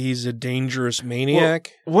recognize that he's a dangerous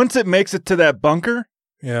maniac. Well, once it makes it to that bunker,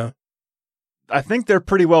 yeah, I think they're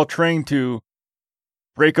pretty well trained to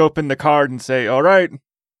break open the card and say, all right,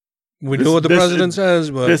 we do what the president says,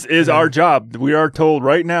 but this is our job. We are told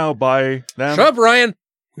right now by them. Shut up, Ryan.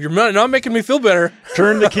 You're not making me feel better.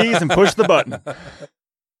 Turn the keys and push the button.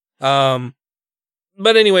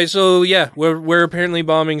 But anyway, so yeah, we're apparently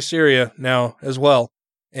bombing Syria now as well.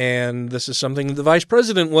 And this is something the vice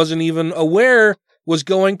president wasn't even aware was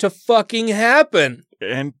going to fucking happen.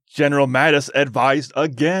 And General Mattis advised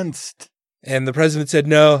against. And the president said,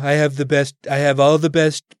 no, I have all the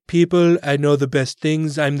best people. I know the best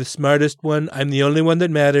things. I'm the smartest one. I'm the only one that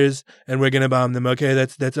matters. And we're going to bomb them. Okay.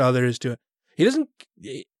 That's all there is to it.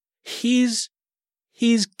 He's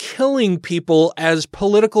killing people as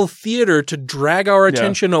political theater to drag our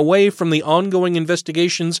attention away from the ongoing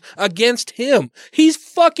investigations against him. He's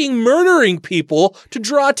fucking murdering people to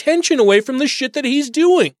draw attention away from the shit that he's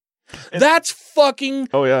doing. That's fucking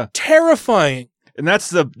terrifying. And that's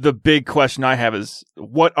the big question I have is,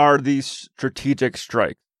 what are these strategic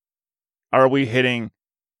strikes? Are we hitting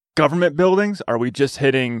government buildings? Are we just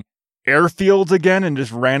hitting airfields again and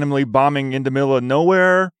just randomly bombing in the middle of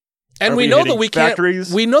nowhere? And we know that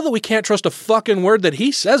we can't trust a fucking word that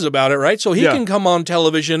he says about it, right? So he can come on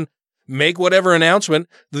television, make whatever announcement.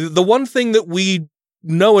 The one thing that we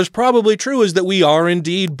know is probably true is that we are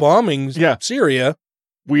indeed bombing Syria.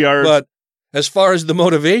 We are. But as far as the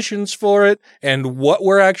motivations for it and what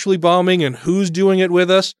we're actually bombing and who's doing it with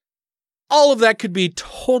us, all of that could be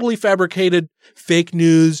totally fabricated, fake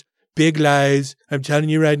news, big lies. I'm telling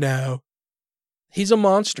you right now. He's a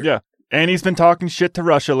monster. Yeah. And he's been talking shit to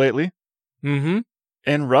Russia lately. Mm-hmm.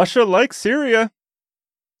 And Russia likes Syria.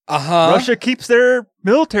 Uh-huh. Russia keeps their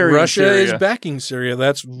military in Syria. Russia is backing Syria.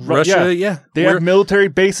 That's Russia, They have military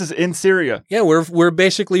bases in Syria. Yeah, we're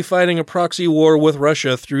basically fighting a proxy war with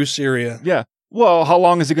Russia through Syria. Yeah. Well, how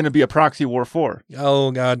long is it going to be a proxy war for?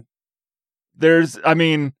 Oh, God.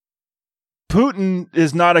 Putin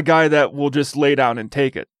is not a guy that will just lay down and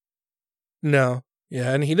take it. No.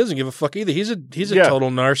 Yeah, and he doesn't give a fuck either. He's a total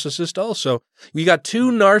narcissist also. We got two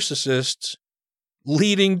narcissists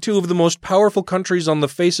leading two of the most powerful countries on the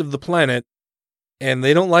face of the planet, and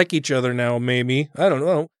they don't like each other now, maybe. I don't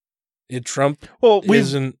know. Trump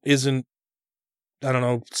isn't I don't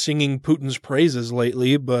know, singing Putin's praises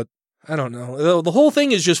lately, but I don't know. The whole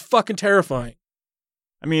thing is just fucking terrifying.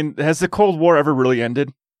 I mean, has the Cold War ever really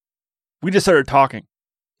ended? We just started talking.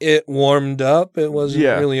 It warmed up. It wasn't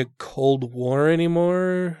really a Cold War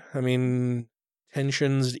anymore. I mean,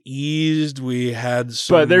 tensions eased. We had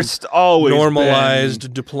some but there's always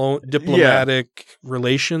normalized diplomatic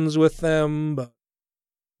relations with them. But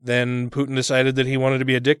then Putin decided that he wanted to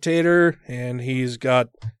be a dictator, and he's got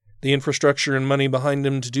the infrastructure and money behind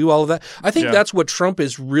him to do all of that. I think that's what Trump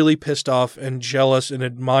is really pissed off and jealous and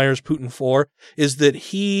admires Putin for, is that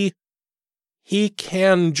he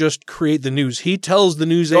can just create the news. He tells the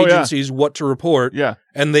news agencies what to report,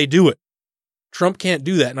 and they do it. Trump can't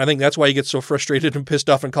do that, and I think that's why he gets so frustrated and pissed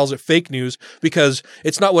off and calls it fake news, because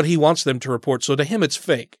it's not what he wants them to report, so to him it's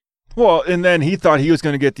fake. Well, and then he thought he was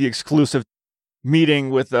going to get the exclusive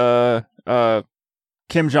meeting with Kim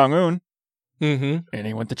Jong-un, and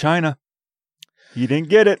he went to China. He didn't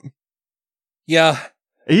get it. Yeah.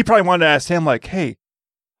 He probably wanted to ask him, like, hey,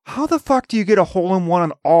 how the fuck do you get a hole-in-one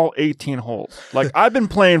on all 18 holes? Like, I've been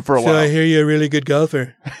playing for a while. So I hear you're a really good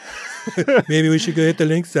golfer. Maybe we should go hit the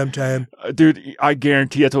links sometime. Dude, I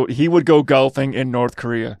guarantee he would go golfing in North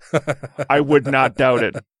Korea. I would not doubt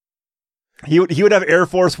it. He would have Air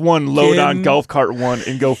Force One load on Golf Cart 1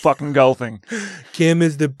 and go fucking golfing. Kim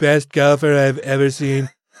is the best golfer I've ever seen.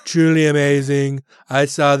 Truly amazing. I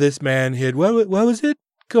saw this man hit, what was it?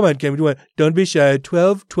 Come on, Kim, don't be shy.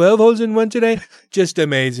 12 holes in one today? Just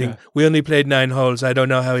amazing. Yeah. We only played 9 holes. I don't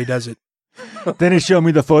know how he does it. Then he showed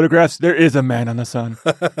me the photographs. There is a man on the sun.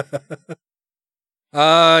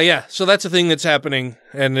 So that's a thing that's happening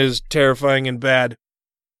and is terrifying and bad.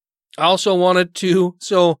 I also wanted to,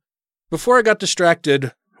 before I got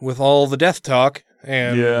distracted with all the death talk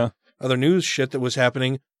and other news shit that was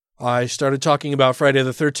happening, I started talking about Friday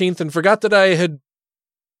the 13th and forgot that I had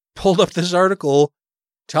pulled up this article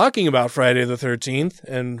talking about Friday the 13th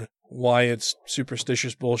and why it's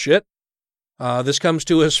superstitious bullshit. This comes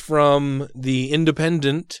to us from The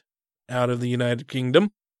Independent out of the United Kingdom.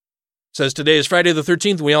 It says today is Friday the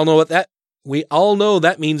 13th. We all know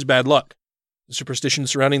that means bad luck. The superstition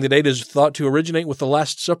surrounding the date is thought to originate with the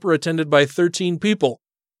Last Supper attended by 13 people,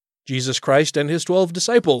 Jesus Christ and his 12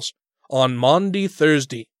 disciples, on Maundy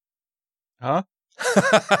Thursday. Huh?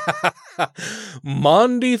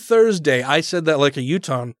 Maundy Thursday. I said that like a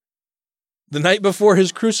Utah. The night before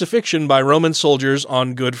his crucifixion by Roman soldiers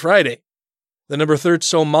on Good Friday. The number third,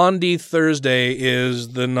 so Maundy Thursday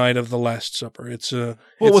is the night of the Last Supper.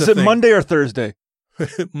 Was it Monday or Thursday?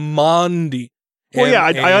 Maundy. Well, yeah,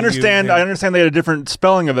 I understand. I understand they had a different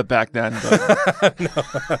spelling of it back then.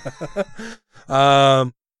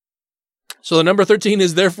 But. So the number 13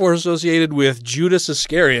 is therefore associated with Judas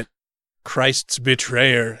Iscariot, Christ's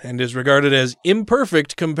betrayer, and is regarded as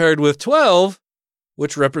imperfect compared with 12,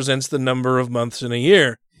 which represents the number of months in a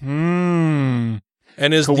year. And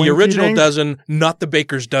is the original dozen, not the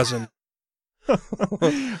baker's dozen.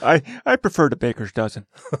 I prefer the baker's dozen.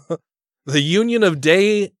 The union of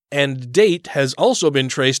day and date has also been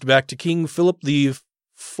traced back to King Philip IV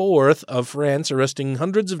of France, arresting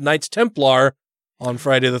hundreds of Knights Templar on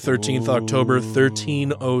Friday the 13th, October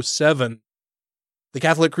 1307. The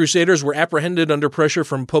Catholic Crusaders were apprehended under pressure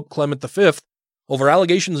from Pope Clement V over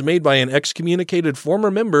allegations made by an excommunicated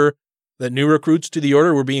former member that new recruits to the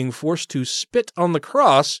order were being forced to spit on the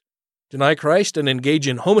cross, deny Christ, and engage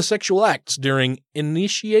in homosexual acts during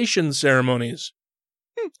initiation ceremonies.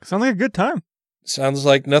 Sounds like a good time. Sounds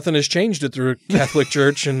like nothing has changed at the Catholic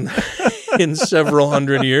Church in several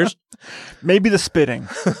hundred years. Maybe the spitting.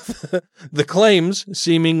 The claims,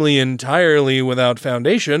 seemingly entirely without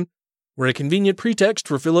foundation, were a convenient pretext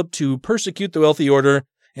for Philip to persecute the wealthy order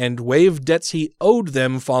and waive debts he owed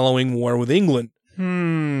them following war with England.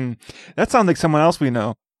 That sounds like someone else we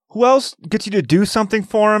know. Who else gets you to do something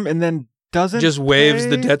for him and then doesn't just waives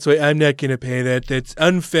the debts away? I'm not going to pay that. That's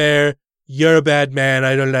unfair. You're a bad man.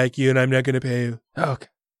 I don't like you, and I'm not going to pay you. Okay.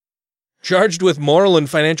 Charged with moral and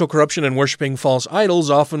financial corruption and worshipping false idols,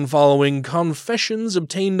 often following confessions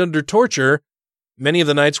obtained under torture, many of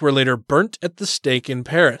the knights were later burnt at the stake in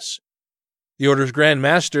Paris. The order's Grand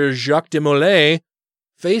Master, Jacques de Molay,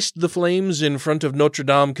 faced the flames in front of Notre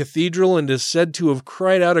Dame Cathedral and is said to have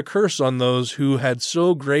cried out a curse on those who had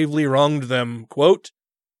so gravely wronged them. Quote,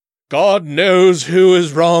 God knows who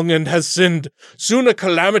is wrong and has sinned. Soon a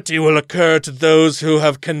calamity will occur to those who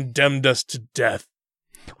have condemned us to death.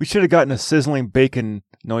 We should have gotten a sizzling bacon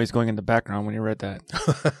noise going in the background when you read that.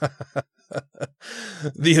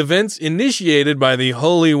 The events initiated by the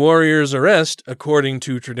holy warrior's arrest, according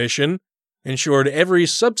to tradition, ensured every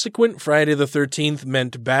subsequent Friday the 13th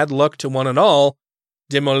meant bad luck to one and all,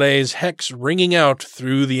 de Molay's hex ringing out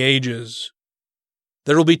through the ages.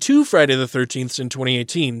 There will be 2 Friday the 13ths in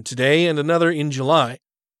 2018, today and another in July.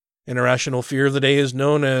 An irrational fear of the day is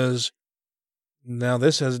known as, now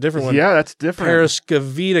this has a different one. Yeah, that's different.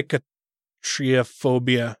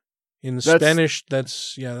 Paraskevitriaphobia. In Spanish,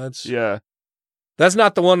 that's. Yeah. That's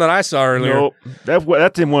not the one that I saw earlier. Nope.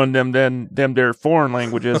 That's in one of them their foreign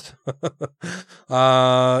languages.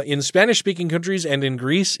 In Spanish-speaking countries and in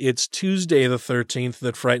Greece, it's Tuesday the 13th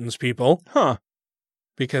that frightens people. Huh.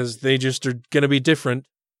 Because they just are going to be different.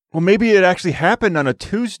 Well, maybe it actually happened on a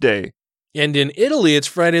Tuesday. And in Italy, it's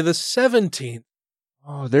Friday the 17th.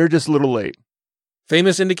 Oh, they're just a little late.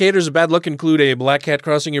 Famous indicators of bad luck include a black cat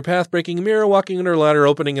crossing your path, breaking a mirror, walking under a ladder,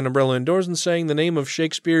 opening an umbrella indoors, and saying the name of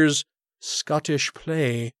Shakespeare's Scottish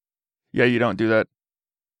play. Yeah, you don't do that.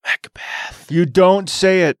 Macbeth. You don't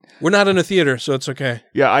say it. We're not in a theater, so it's okay.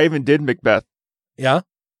 Yeah, I even did Macbeth. Yeah?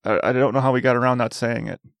 I don't know how we got around not saying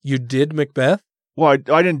it. You did Macbeth? Well, I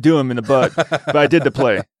didn't do him in the butt, but I did the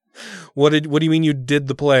play. What do you mean you did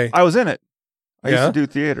the play? I was in it. I used to do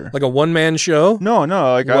theater. Like a one-man show? No.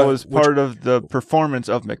 I was part of the performance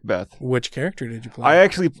of Macbeth. Which character did you play?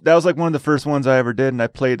 That was like one of the first ones I ever did, and I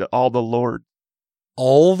played all the lords.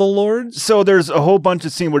 All the lords? So there's a whole bunch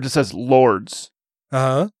of scenes where it just says lords.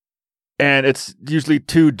 Uh-huh. And it's usually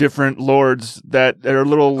 2 different lords that are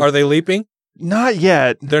little... Are they leaping? Not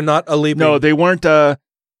yet. They're not a-leaping? No, they weren't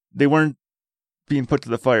being put to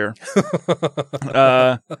the fire.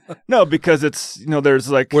 No, because it's, there's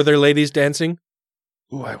like... Were there ladies dancing?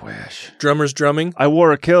 Ooh, I wish. Drummers drumming? I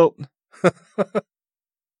wore a kilt.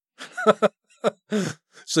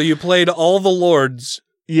 So you played all the lords.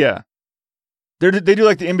 Yeah. They do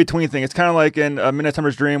like the in-between thing. It's kind of like in Midnight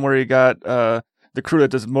Summer's Dream where you got the crew that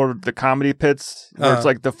does more of the comedy pits, where it's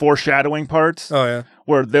like the foreshadowing parts. Oh, yeah.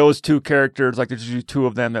 Where those 2 characters, like there's usually 2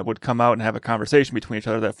 of them that would come out and have a conversation between each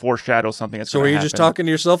other that foreshadow something that's going to happen. So were you just talking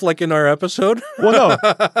to yourself like in our episode? Well,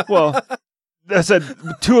 no. Well, I said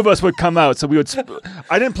 2 of us would come out, so we would...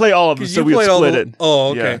 I didn't play all of them, so we would split it. Oh,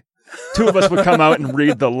 okay. two of us would come out and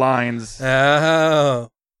read the lines. Oh,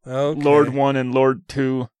 okay. Lord 1 and Lord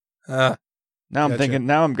 2. Now I'm thinking,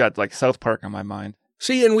 now I've got like South Park on my mind.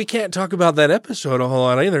 See, and we can't talk about that episode a whole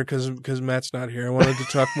lot either because Matt's not here. I wanted to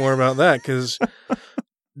talk more about that because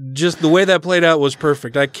just the way that played out was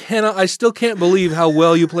perfect. I still can't believe how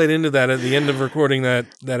well you played into that at the end of recording that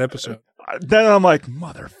episode. Then I'm like,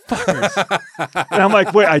 motherfuckers. And I'm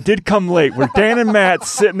like, wait, I did come late. Were Dan and Matt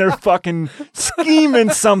sitting there fucking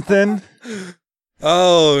scheming something?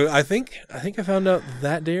 Oh, I think I found out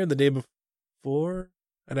that day or the day before.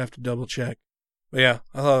 I'd have to double check. But yeah,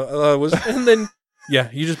 I thought it was, and then yeah,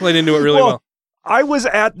 you just played into it really well. I was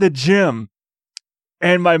at the gym,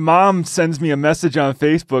 and my mom sends me a message on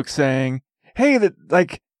Facebook saying, "Hey,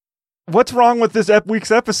 what's wrong with this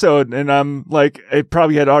week's episode?" And I'm like, it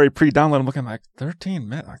probably had already pre-downloaded. I'm looking like 13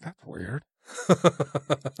 minutes. Like, that's weird.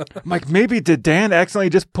 I'm like, maybe did Dan accidentally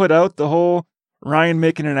just put out the whole Ryan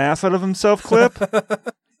making an ass out of himself clip?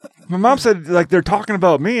 My mom said, like, they're talking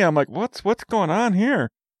about me. I'm like, what's going on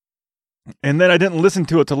here? And then I didn't listen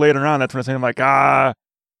to it till later on. That's when I said, I'm like, I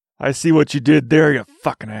see what you did there, you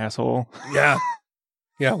fucking asshole. Yeah.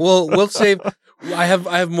 Yeah. We'll save. I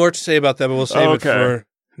have more to say about that, but we'll save it for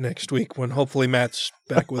next week when hopefully Matt's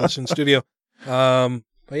back with us in studio. But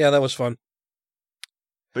yeah, that was fun.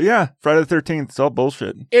 But yeah, Friday the 13th, it's all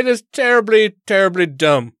bullshit. It is terribly, terribly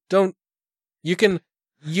dumb. Their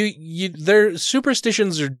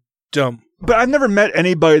superstitions are dumb. But I've never met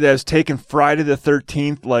anybody that has taken Friday the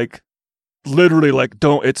 13th, like, literally, like,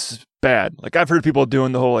 it's bad. Like, I've heard people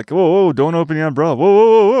doing the whole, like, whoa, don't open the umbrella.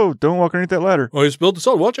 Whoa, don't walk underneath that ladder. Oh, you spilled the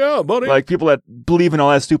salt. Watch out, buddy. Like, people that believe in all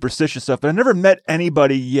that superstitious stuff. But I've never met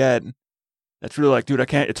anity yet that's really like, dude,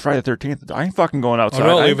 it's Friday the 13th. I ain't fucking going outside.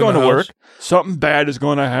 I ain't going to work. Something bad is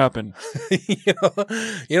going to happen.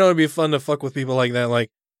 It'd be fun to fuck with people like that.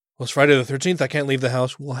 Like, well, it's Friday the 13th. I can't leave the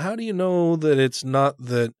house. Well, how do you know that it's not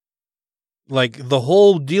that? Like, the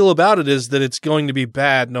whole deal about it is that it's going to be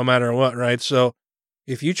bad no matter what, right? So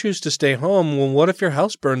if you choose to stay home, well, what if your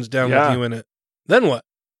house burns down with you in it? Then what?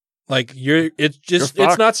 Like,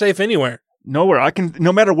 it's not safe anywhere. Nowhere.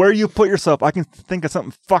 No matter where you put yourself, I can think of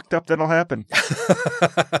something fucked up that'll happen.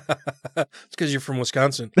 It's because you're from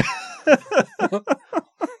Wisconsin.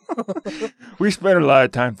 We spend a lot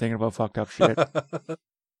of time thinking about fucked up shit. All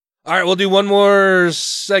right, we'll do one more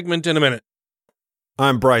segment in a minute.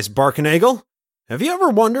 I'm Bryce Barkenagel. Have you ever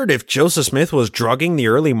wondered if Joseph Smith was drugging the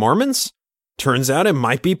early Mormons? Turns out it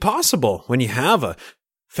might be possible when you have a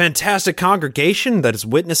fantastic congregation that is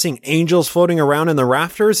witnessing angels floating around in the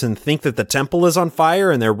rafters and think that the temple is on fire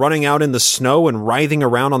and they're running out in the snow and writhing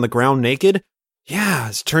around on the ground naked. Yeah,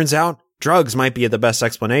 as it turns out, drugs might be the best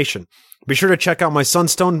explanation. Be sure to check out my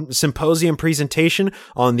Sunstone Symposium presentation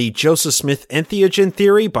on the Joseph Smith entheogen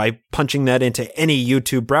theory by punching that into any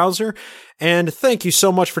YouTube browser. And thank you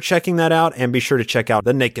so much for checking that out, and be sure to check out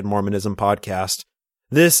the Naked Mormonism podcast.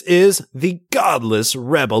 This is the Godless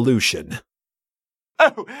Revolution.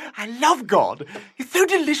 Oh, I love God. He's so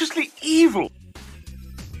deliciously evil.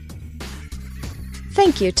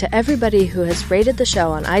 Thank you to everybody who has rated the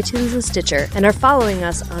show on iTunes and Stitcher and are following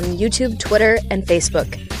us on YouTube, Twitter, and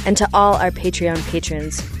Facebook. And to all our Patreon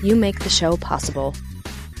patrons, you make the show possible.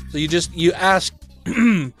 So you asked,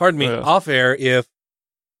 pardon me, off air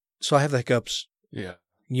so I have the hiccups. Yeah.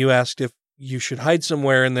 You asked if you should hide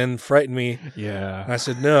somewhere and then frighten me. Yeah. I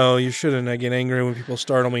said, no, you shouldn't. I get angry when people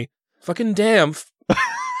startle me. Fucking damn.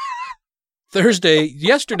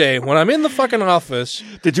 Yesterday, when I'm in the fucking office.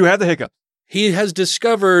 Did you have the hiccup? He has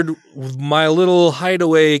discovered my little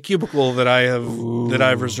hideaway cubicle that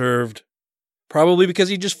I've reserved. Probably because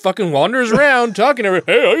he just fucking wanders around talking to everyone.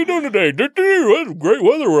 Hey, how you doing today? What great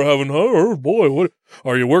weather we're having, huh? Oh boy, what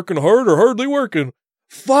are you working hard or hardly working?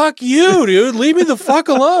 Fuck you, dude. Leave me the fuck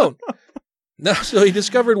alone. No, so he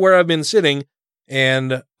discovered where I've been sitting,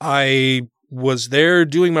 and I was there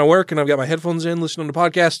doing my work, and I've got my headphones in, listening to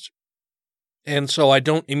podcasts, and so I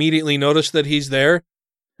don't immediately notice that he's there.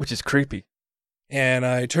 Which is creepy. And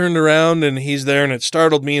I turned around, and he's there, and it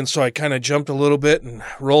startled me, and so I kind of jumped a little bit and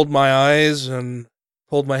rolled my eyes and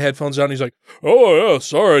pulled my headphones out, and he's like, oh, yeah,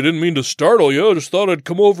 sorry, I didn't mean to startle you. I just thought I'd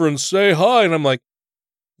come over and say hi. And I'm like,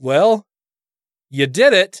 well, you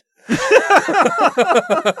did it.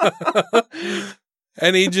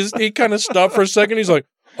 And he kind of stopped for a second. He's like,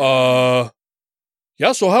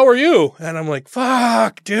 yeah, so how are you? And I'm like,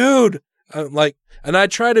 fuck, dude. I'm like, and I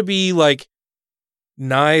try to be like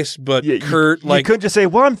nice, but curt. You couldn't just say,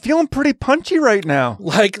 well, I'm feeling pretty punchy right now.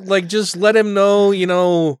 Like just let him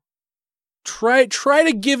know, try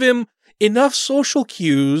to give him enough social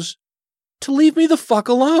cues to leave me the fuck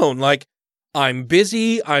alone. Like, I'm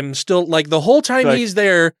busy. I'm still, like, the whole time he's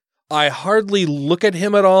there, I hardly look at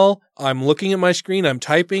him at all. I'm looking at my screen. I'm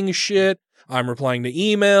typing shit. I'm replying to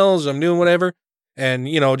emails. I'm doing whatever. And,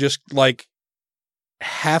 just like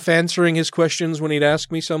half answering his questions when he'd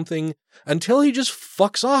ask me something until he just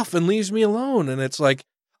fucks off and leaves me alone. And it's like,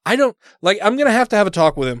 I'm going to have a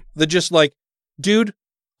talk with him that just like, dude,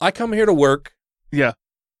 I come here to work. Yeah.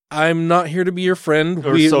 I'm not here to be your friend.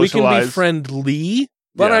 Or we can socialize. be friendly,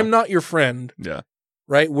 but Yeah. I'm not your friend. Yeah.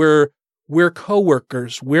 Right? We're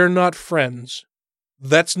coworkers. We're not friends.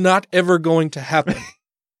 That's not ever going to happen.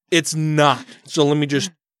 It's not. So let me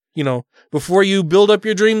just, before you build up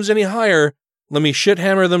your dreams any higher, let me shit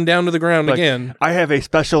hammer them down to the ground again. I have a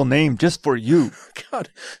special name just for you. God.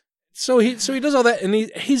 So he does all that, and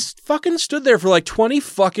he's fucking stood there for like 20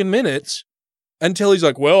 fucking minutes until he's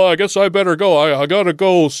like, well, I guess I better go. I gotta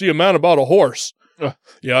go see a man about a horse.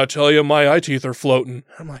 Yeah, I tell you, my eye teeth are floating.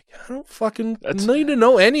 I'm like, I don't fucking need to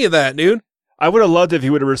know any of that, dude. I would have loved if he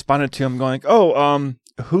would have responded to him going,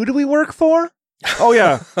 who do we work for? Oh,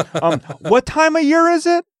 yeah. What time of year is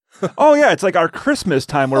it? Oh, yeah, it's like our Christmas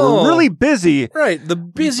time where we're really busy. Right, the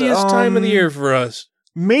busiest time of the year for us.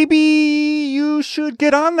 Maybe you should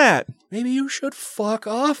get on that. Maybe you should fuck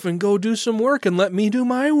off and go do some work and let me do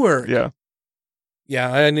my work. Yeah.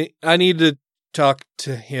 Yeah, I need to talk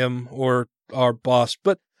to him or our boss,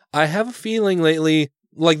 but I have a feeling lately,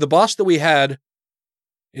 like the boss that we had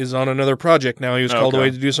is on another project now. He was called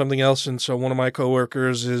away to do something else, and so one of my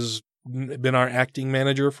coworkers has been our acting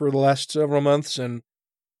manager for the last several months, and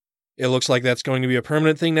it looks like that's going to be a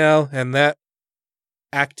permanent thing now, and that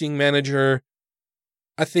acting manager,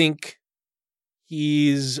 I think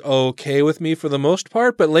he's okay with me for the most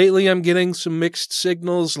part, but lately I'm getting some mixed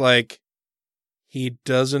signals, like he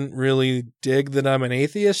doesn't really dig that I'm an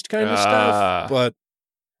atheist kind of stuff, but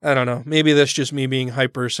I don't know. Maybe that's just me being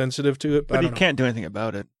hypersensitive to it. But he can't do anything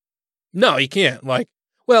about it. No, he can't.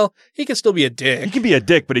 Well, he can still be a dick. He can be a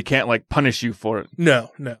dick, but he can't punish you for it.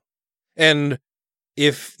 No. And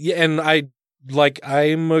I'm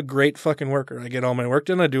a great fucking worker. I get all my work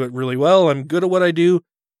done. I do it really well. I'm good at what I do.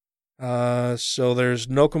 So there's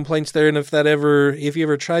no complaints there. And if he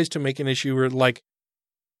ever tries to make an issue where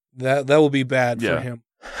that will be bad for him.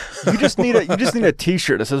 You just need a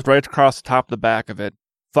t-shirt that says right across the top of the back of it,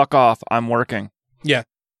 fuck off, I'm working. Yeah.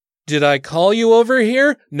 Did I call you over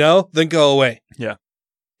here? No, then go away. Yeah.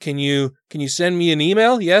 Can you send me an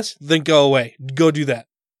email? Yes, then go away. Go do that.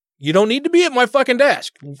 You don't need to be at my fucking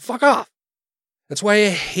desk. Fuck off. That's why I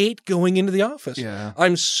hate going into the office. Yeah.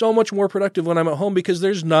 I'm so much more productive when I'm at home because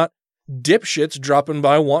there's not dipshits dropping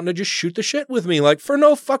by wanting to just shoot the shit with me, for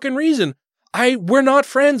no fucking reason. We're not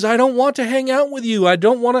friends. I don't want to hang out with you. I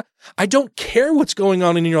don't care what's going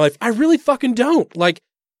on in your life. I really fucking don't.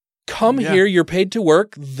 Come here. You're paid to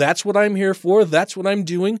work. That's what I'm here for. That's what I'm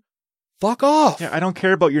doing. Fuck off. Yeah, I don't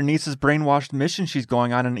care about your niece's brainwashed mission she's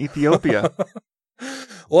going on in Ethiopia.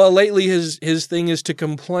 Well, lately his thing is to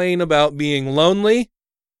complain about being lonely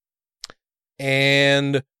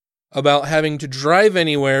and about having to drive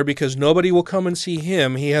anywhere because nobody will come and see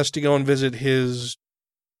him. He has to go and visit his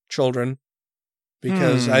children.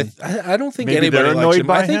 Because I don't think Maybe anybody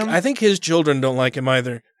likes him. I think his children don't like him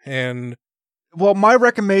either. And well, my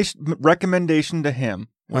recommendation to him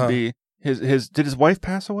would be his. Did his wife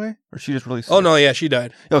pass away, or she just really sick? Oh no, yeah, she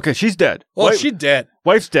died. Okay, she's dead. Oh, she's dead.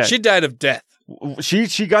 Wife's dead. She died of death.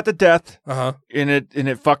 She got the death. And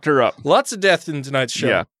it fucked her up. Lots of death in tonight's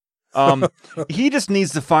show. Yeah. He just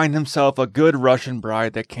needs to find himself a good Russian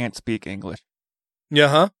bride that can't speak English. Yeah.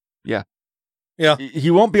 Huh. Yeah. Yeah. He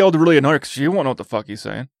won't be able to really annoy her because she won't know what the fuck he's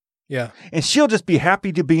saying. Yeah. And she'll just be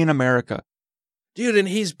happy to be in America. Dude, and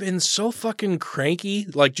he's been so fucking cranky,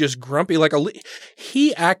 just grumpy.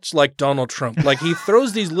 He acts like Donald Trump. He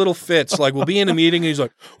throws these little fits. We'll be in a meeting and he's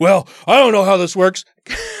like, well, I don't know how this works.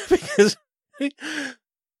 Because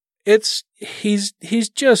he's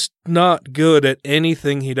just not good at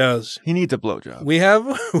anything he does. He needs a blowjob. We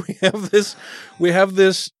have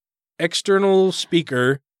this external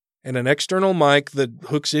speaker and an external mic that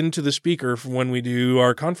hooks into the speaker for when we do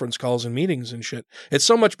our conference calls and meetings and shit. It's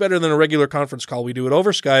so much better than a regular conference call. We do it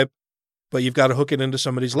over Skype, but you've got to hook it into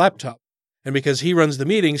somebody's laptop. And because he runs the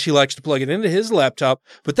meetings, he likes to plug it into his laptop,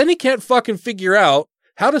 but then he can't fucking figure out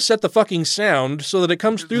how to set the fucking sound so that it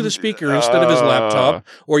comes through the speaker instead of his laptop,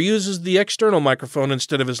 or uses the external microphone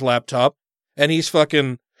instead of his laptop. And he's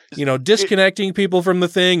fucking, disconnecting people from the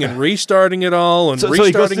thing and restarting it all and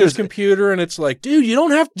restarting his computer. And it's like, dude, you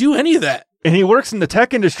don't have to do any of that. And he works in the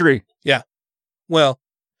tech industry. Yeah. Well,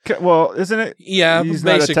 isn't it? Yeah, he's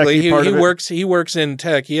basically he works in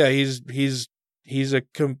tech. Yeah, he's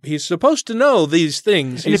supposed to know these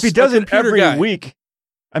things. And if he does it every week,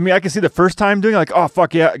 I mean, I can see the first time doing like, oh,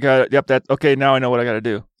 fuck yeah, got it. Yep, that, okay, now I know what I got to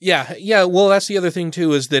do. Yeah. Well, that's the other thing,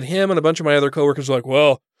 too, is that him and a bunch of my other coworkers are like,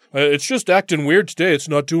 well, it's just acting weird today. It's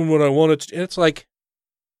not doing what I want it to. And it's like,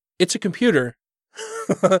 it's a computer.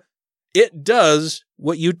 It does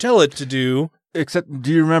what you tell it to do. Except,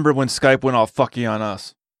 do you remember when Skype went all fucky on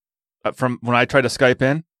us? From when I tried to Skype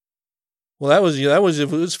in? Well, it was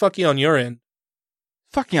fucky on your end.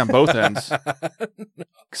 Fucky on both ends.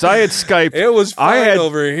 Because I had Skype. It was fine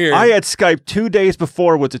over here. I had Skype 2 days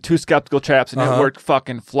before with the two skeptical chaps, and it worked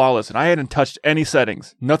fucking flawless. And I hadn't touched any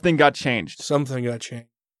settings. Nothing got changed. Something got changed.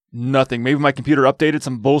 Nothing. Maybe my computer updated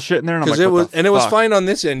some bullshit in there, and I'm like, it was fine on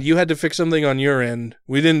this end. You had to fix something on your end.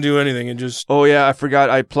 We didn't do anything. It just. Oh yeah, I forgot.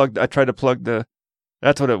 I tried to plug the.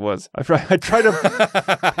 That's what it was. I tried to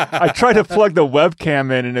plug the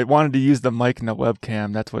webcam in, and it wanted to use the mic in the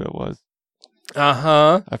webcam. That's what it was.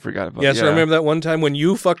 Uh-huh. I forgot about Yes, yeah. I remember that one time when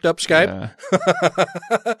you fucked up Skype. Yeah.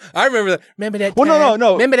 I remember that. Remember that Well, time?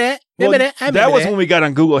 no. Remember that? Remember that? I remember that was that. when we got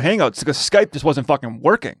on Google Hangouts because Skype just wasn't fucking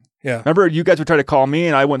working. Yeah. Remember, you guys would try to call me,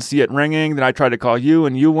 and I wouldn't see it ringing. Then I tried to call you,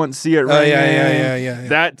 and you wouldn't see it ringing. Yeah.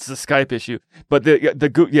 That's the Skype issue. But the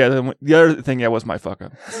other thing, was my fuck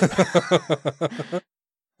up.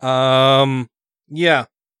 Yeah.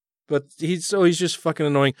 But he's just fucking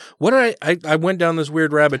annoying. What did I went down this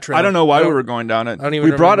weird rabbit trail. I don't know why we were going down it. I don't even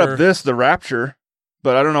we brought remember. up the Rapture,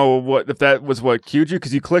 but I don't know if that was what cued you,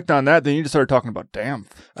 because you clicked on that, then you just started talking about damn.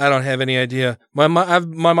 I don't have any idea. My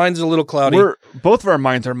mind's a little cloudy. Both of our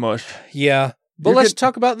minds are mush. Yeah. But let's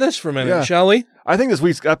talk about this for a minute, shall we? I think this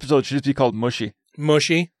week's episode should just be called Mushy.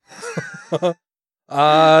 Mushy.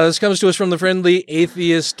 This comes to us from the Friendly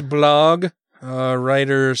Atheist blog.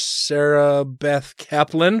 Writer Sarah Beth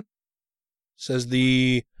Kaplan says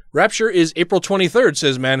the rapture is April 23rd,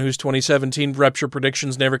 says man whose 2017 rapture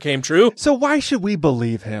predictions never came true. So why should we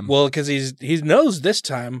believe him? Well, because he knows this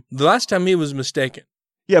time. The last time he was mistaken.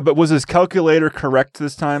 Yeah, but was his calculator correct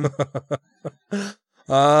this time?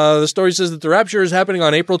 The story says that the rapture is happening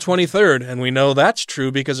on April 23rd, and we know that's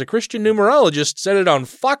true because a Christian numerologist said it on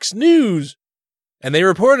Fox News, and they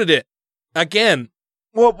reported it again.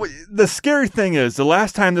 Well, the scary thing is, the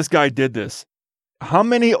last time this guy did this, how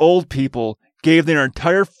many old people gave their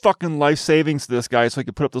entire fucking life savings to this guy so he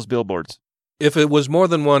could put up those billboards? If it was more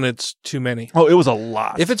than one, it's too many. Oh, it was a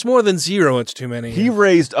lot. If it's more than zero, it's too many. He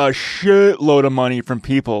raised a shitload of money from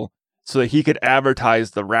people so that he could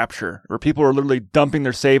advertise the rapture, where people were literally dumping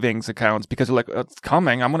their savings accounts because they're like, it's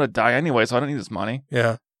coming, I'm going to die anyway, so I don't need this money.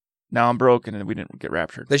 Yeah. Now I'm broken and we didn't get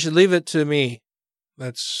raptured. They should leave it to me.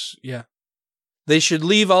 They should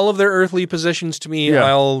leave all of their earthly possessions to me. Yeah.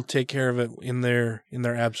 I'll take care of it in their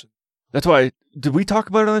absence. That's why, did we talk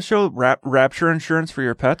about it on the show, rapture insurance for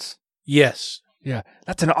your pets? Yes. Yeah,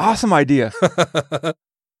 that's an awesome idea.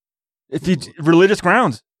 Religious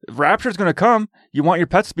grounds, if rapture's going to come, you want your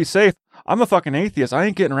pets to be safe. I'm a fucking atheist. I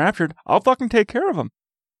ain't getting raptured. I'll fucking take care of them.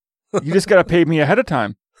 You just got to pay me ahead of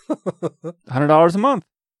time. $100 a month.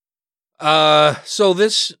 So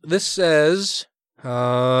this says,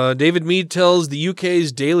 David Mead tells the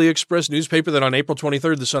UK's Daily Express newspaper that on April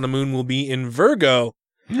 23rd, the sun and moon will be in Virgo,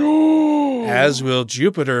 as will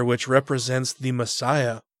Jupiter, which represents the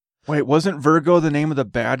Messiah. Wait, wasn't Virgo the name of the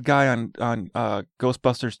bad guy on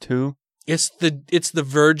Ghostbusters 2? It's the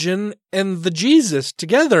Virgin and the Jesus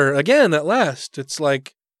together again at last. It's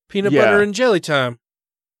like peanut butter and jelly time.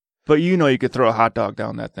 But you know you could throw a hot dog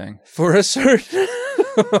down that thing. For a certain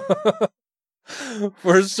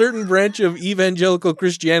branch of evangelical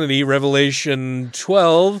Christianity, Revelation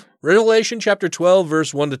chapter 12,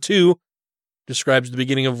 verse 1-2 describes the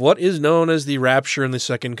beginning of what is known as the rapture and the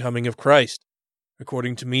second coming of Christ.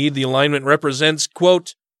 According to Mead, the alignment represents,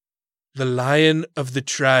 quote, the Lion of the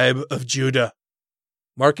tribe of Judah,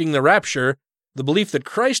 marking the rapture, the belief that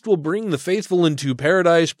Christ will bring the faithful into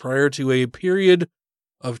paradise prior to a period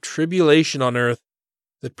of tribulation on earth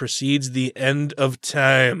that precedes the end of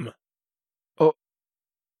time. Oh,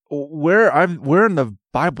 where in the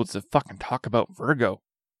Bible does it fucking talk about Virgo?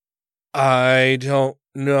 I don't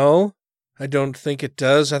know. I don't think it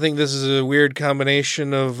does. I think this is a weird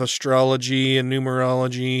combination of astrology and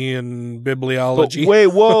numerology and bibliology. But wait,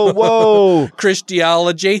 whoa.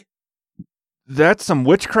 Christology. That's some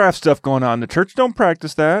witchcraft stuff going on. The church don't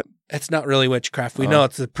practice that. It's not really witchcraft. We know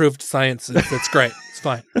it's approved science. It's great. It's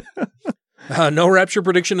fine. No rapture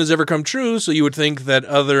prediction has ever come true, so you would think that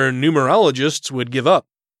other numerologists would give up,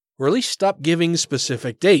 or at least stop giving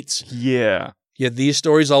specific dates. Yeah. Yet these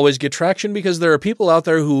stories always get traction because there are people out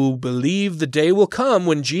there who believe the day will come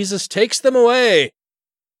when Jesus takes them away.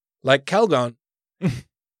 Like Calgon.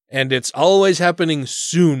 And it's always happening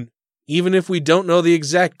soon, even if we don't know the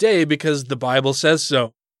exact day because the Bible says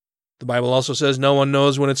so. The Bible also says no one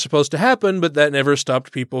knows when it's supposed to happen, but that never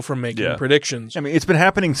stopped people from making predictions. I mean, it's been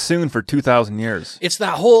happening soon for 2,000 years. It's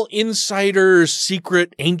that whole insider,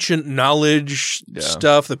 secret, ancient knowledge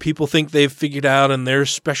stuff that people think they've figured out and they're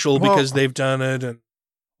special because they've done it. And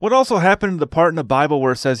what also happened to the part in the Bible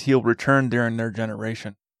where it says he'll return during their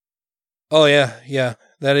generation? Oh, yeah.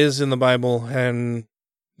 That is in the Bible, and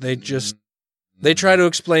they try to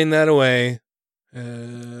explain that away.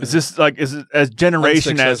 Is it as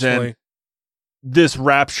generation as in this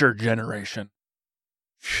rapture generation?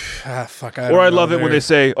 Fuck. I love it when they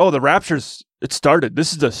say, "Oh, the rapture's it started.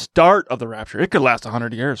 This is the start of the rapture. It could last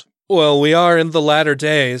 100 years." Well, we are in the latter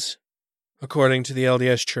days, according to the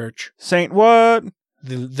LDS Church. Saint what?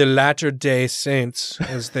 The Latter Day Saints,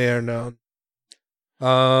 as they are known.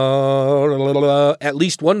 At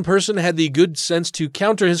least one person had the good sense to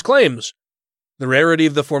counter his claims. The rarity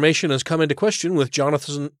of the formation has come into question, with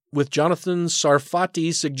Jonathan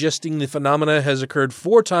Sarfati suggesting the phenomena has occurred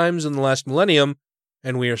 4 times in the last millennium,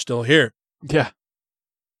 and we are still here. Yeah.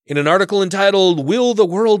 In an article entitled, "Will the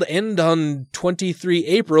World End on 23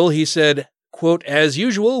 April?" he said, quote, "As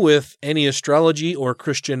usual with any astrology or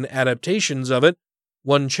Christian adaptations of it,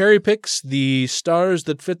 one cherry-picks the stars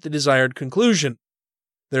that fit the desired conclusion.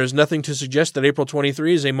 There is nothing to suggest that April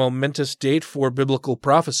 23 is a momentous date for biblical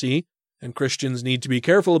prophecy, and Christians need to be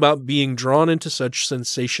careful about being drawn into such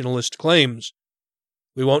sensationalist claims.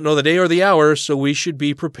 We won't know the day or the hour, so we should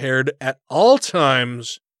be prepared at all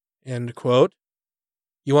times." End quote.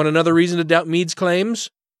 You want another reason to doubt Meade's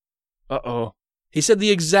claims? Uh-oh. He said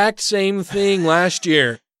the exact same thing last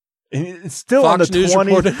year. And it's still Fox on the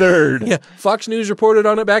 23rd. Fox News reported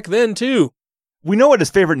on it back then, too. We know what his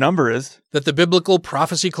favorite number is. That the biblical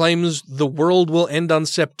prophecy claims the world will end on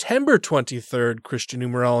September 23rd, Christian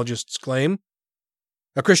numerologists claim.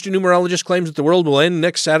 A Christian numerologist claims that the world will end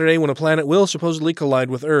next Saturday when a planet will supposedly collide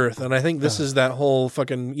with Earth. And I think this is that whole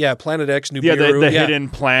fucking, Planet X, Nibiru. Yeah, the hidden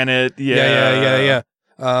planet. Yeah.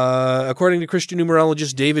 According to Christian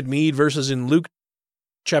numerologist David Meade, verses in Luke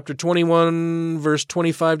chapter 21, verse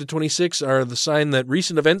 25 to 26 are the sign that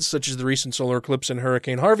recent events, such as the recent solar eclipse and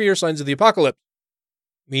Hurricane Harvey, are signs of the apocalypse.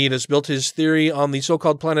 Meade has built his theory on the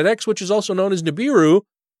so-called Planet X, which is also known as Nibiru,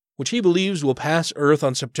 which he believes will pass Earth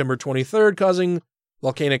on September 23rd, causing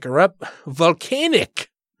volcanic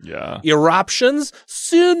eruptions,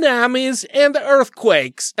 tsunamis, and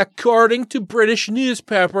earthquakes, according to British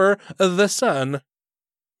newspaper The Sun.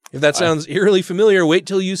 If that sounds eerily familiar, wait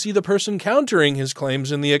till you see the person countering his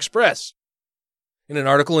claims in the Express. In an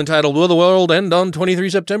article entitled, "Will the World End on 23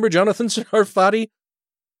 September?" Jonathan Sarfati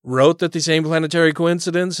wrote that the same planetary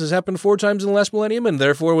coincidence has happened 4 times in the last millennium and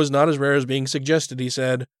therefore was not as rare as being suggested, he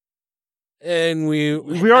said. And we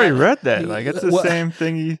already read that. It's the same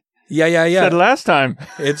thing he said last time.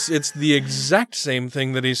 It's the exact same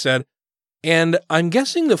thing that he said. And I'm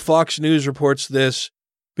guessing that Fox News reports this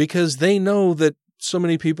because they know that so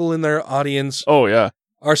many people in their audience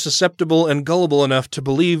are susceptible and gullible enough to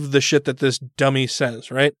believe the shit that this dummy says,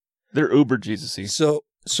 right? They're uber Jesus-y.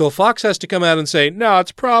 So Fox has to come out and say, no,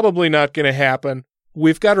 it's probably not going to happen.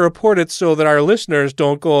 We've got to report it so that our listeners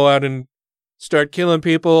don't go out and start killing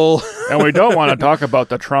people. And we don't want to talk about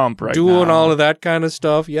the Trump right doing now. all of that kind of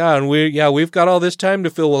stuff. Yeah, and we've got all this time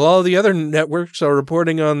to fill while all the other networks are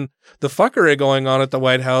reporting on the fuckery going on at the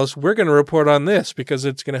White House. We're going to report on this because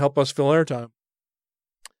it's going to help us fill our time.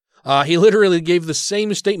 He literally gave the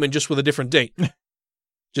same statement just with a different date.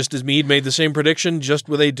 Just as Meade made the same prediction, just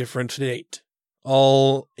with a different date.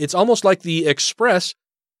 It's almost like the Express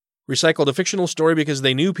recycled a fictional story because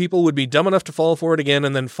they knew people would be dumb enough to fall for it again,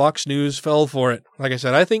 and then Fox News fell for it. Like I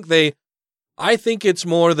said, I think it's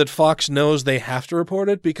more that Fox knows they have to report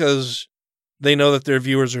it because they know that their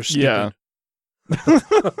viewers are stupid.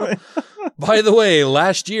 Yeah. By the way,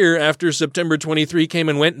 last year, after September 23 came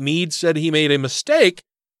and went, Meade said he made a mistake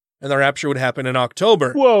and the rapture would happen in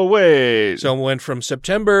October. Whoa, wait. So it went from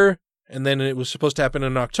September, and then it was supposed to happen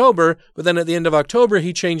in October, but then at the end of October,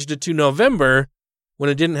 he changed it to November. When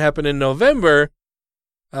it didn't happen in November,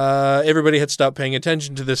 everybody had stopped paying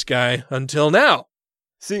attention to this guy until now.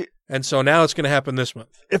 See, and so now it's going to happen this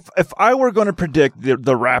month. If I were going to predict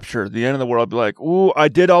the rapture, the end of the world, I'd be like, ooh, I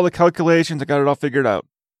did all the calculations. I got it all figured out.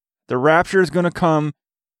 The rapture is going to come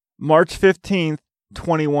March 15th,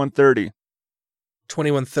 2130.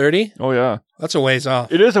 2130? Oh, yeah. That's a ways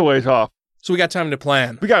off. It is a ways off. So we got time to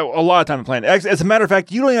plan. We got a lot of time to plan. As a matter of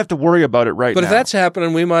fact, you don't even have to worry about it right now. But if that's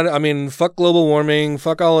happening, fuck global warming,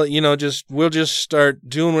 fuck all, we'll just start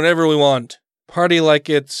doing whatever we want. Party like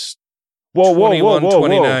it's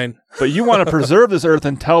 29. But you want to preserve this earth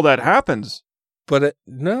until that happens. But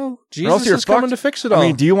no, Jesus is coming to fix it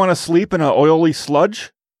all. Do you want to sleep in an oily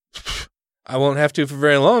sludge? I won't have to for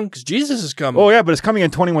very long because Jesus is coming. Oh, yeah, but it's coming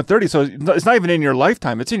in 2130, so it's not even in your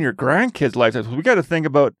lifetime. It's in your grandkids' lifetime. So we got to think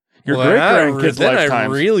about your great-grandkids' lifetimes. I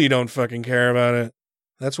really don't fucking care about it.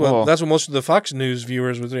 That's what most of the Fox News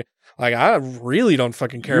viewers would say. Like, I really don't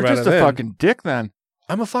fucking care about it. You're just a fucking dick, then.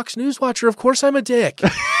 I'm a Fox News watcher. Of course I'm a dick.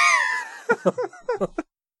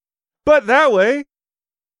 But that way,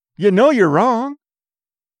 you know you're wrong.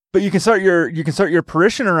 But you can start your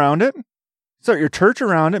parishioner around it. Start your church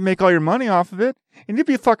around it, make all your money off of it, and you'd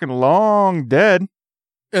be fucking long dead.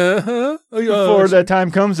 Before that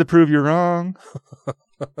time comes to prove you're wrong.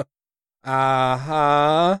 So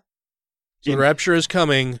the rapture is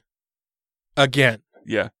coming again.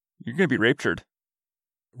 Yeah. You're going to be raptured.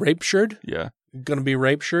 Raptured? Yeah. You're going to be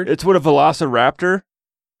raptured? It's what a velociraptor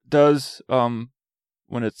does when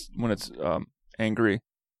it's angry.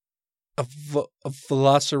 A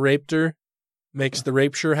velociraptor makes the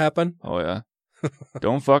rapture happen? Oh, yeah.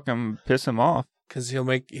 Don't fucking piss him off. Because he'll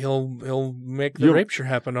make the rapture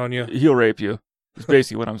happen on you. He'll rape you. It's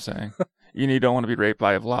basically what I'm saying. You don't want to be raped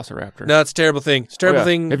by a velociraptor. No, it's a terrible thing. It's a terrible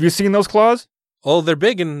thing. Have you seen those claws? Oh, they're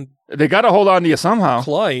big and... They got to hold on to you somehow.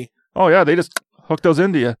 Clawy. Oh, yeah, they just hook those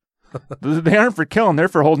into you. They aren't for killing, they're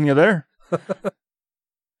for holding you there.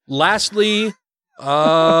 Lastly, the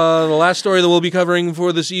last story that we'll be covering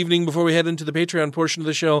for this evening before we head into the Patreon portion of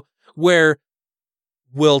the show, where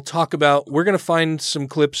we'll talk about, we're going to find some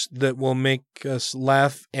clips that will make us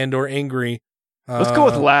laugh and or angry. Let's go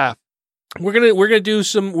with laugh. We're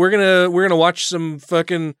gonna watch some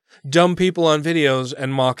fucking dumb people on videos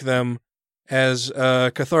and mock them as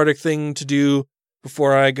a cathartic thing to do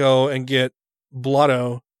before I go and get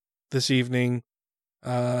blotto this evening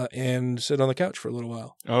and sit on the couch for a little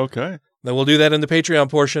while. Okay. Then we'll do that in the Patreon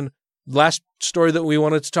portion. Last story that we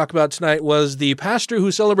wanted to talk about tonight was the pastor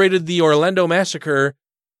who celebrated the Orlando massacre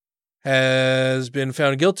has been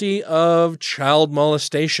found guilty of child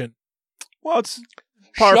molestation. Well, it's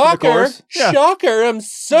par for the course. Yeah. Shocker. I'm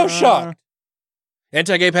so shocked.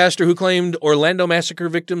 Anti-gay pastor who claimed Orlando massacre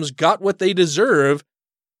victims got what they deserve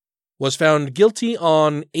was found guilty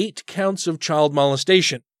on 8 counts of child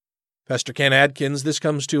molestation. Pastor Ken Adkins, this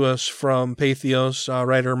comes to us from Patheos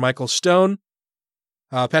writer Michael Stone.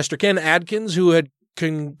 Pastor Ken Adkins, who had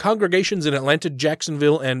congregations in Atlanta,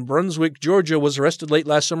 Jacksonville, and Brunswick, Georgia, was arrested late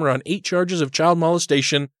last summer on 8 charges of child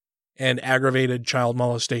molestation and aggravated child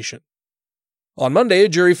molestation. On Monday, a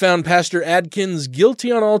jury found Pastor Adkins guilty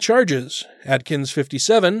on all charges. Adkins,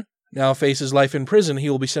 57, now faces life in prison. He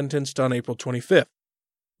will be sentenced on April 25th.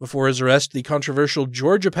 Before his arrest, the controversial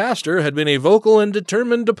Georgia pastor had been a vocal and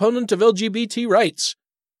determined opponent of LGBT rights,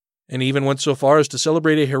 and even went so far as to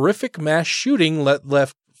celebrate a horrific mass shooting that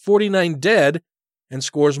left 49 dead and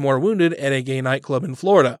scores more wounded at a gay nightclub in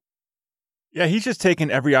Florida. Yeah, he's just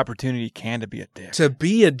taking every opportunity he can to be a dick. To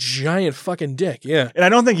be a giant fucking dick, yeah. And I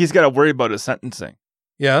don't think he's got to worry about his sentencing.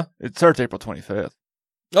 Yeah? It starts April 25th.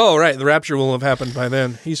 Oh, right. The rapture will have happened by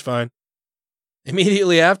then. He's fine.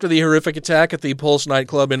 Immediately after the horrific attack at the Pulse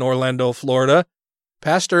nightclub in Orlando, Florida,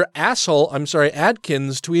 Pastor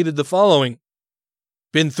Adkins tweeted the following: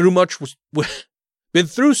 Been through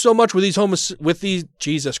so much with these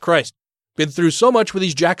Jesus Christ. Been through so much with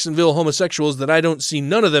these Jacksonville homosexuals that I don't see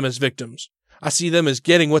none of them as victims. I see them as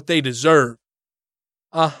getting what they deserve.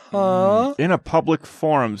 In a public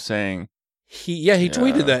forum saying... He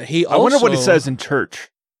tweeted that. I wonder what he says in church.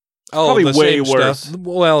 Probably the way worse. Stuff.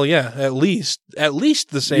 Well, yeah, at least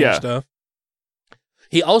the same stuff.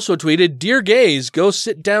 He also tweeted, "Dear gays, go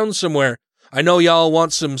sit down somewhere. I know y'all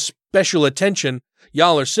want some special attention.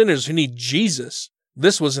 Y'all are sinners who need Jesus.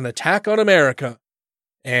 This was an attack on America.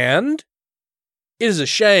 And it is a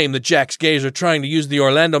shame that Jack's gays are trying to use the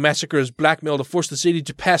Orlando massacre as blackmail to force the city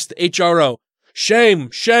to pass the HRO. Shame,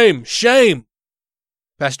 shame, shame."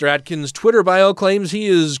 Pastor Adkins' Twitter bio claims he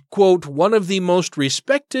is, quote, "one of the most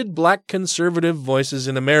respected black conservative voices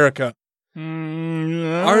in America."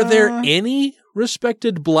 Are there any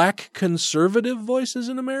respected black conservative voices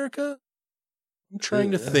in America? I'm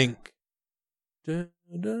trying to think. I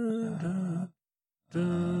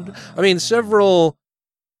mean, several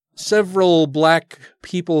black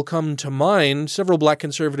people come to mind. Several black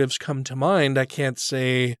conservatives come to mind. I can't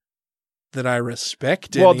say that I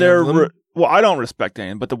respect any of them. Well, I don't respect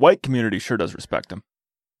any, but the white community sure does respect them.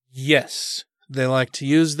 Yes. They like to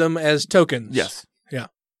use them as tokens. Yes. Yeah.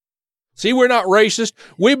 See, we're not racist.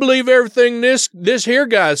 We believe everything this here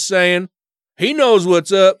guy's saying. He knows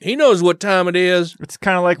what's up. He knows what time it is. It's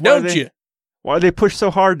kind of like, why they push so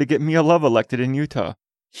hard to get Mia Love elected in Utah?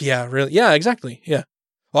 Yeah, really. Yeah, exactly. Yeah.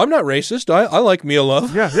 I'm not racist. I like Mia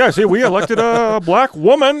Love. Yeah. See, we elected a black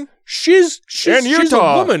woman. She's in Utah. She's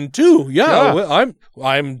a woman too. Yeah.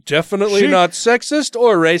 I'm definitely not sexist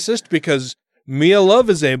or racist because Mia Love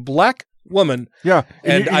is a black woman. Yeah.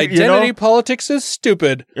 And identity politics is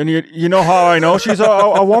stupid. And you know how I know she's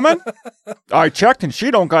a woman? I checked and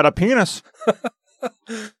she don't got a penis.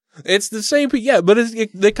 It's the same, but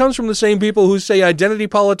it comes from the same people who say identity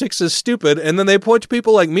politics is stupid, and then they point to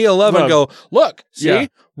people like Mia Love and go, look, see,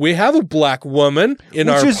 we have a black woman in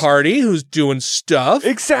our party who's doing stuff.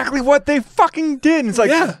 Exactly what they fucking did. And it's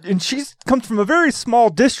like, and she comes from a very small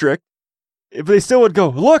district, but they still would go,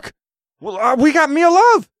 look, we got Mia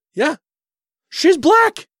Love. Yeah. She's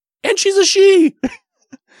black, and she's a she.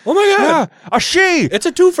 Oh my God. Yeah, a she. It's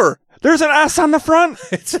a twofer. There's an S on the front.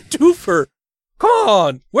 It's a twofer. Come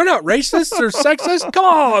on. We're not racist or sexist. Come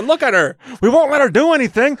on. Look at her. We won't let her do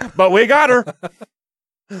anything, but we got her.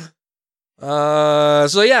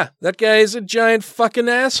 So yeah, that guy is a giant fucking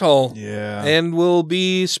asshole. Yeah. And will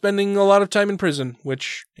be spending a lot of time in prison,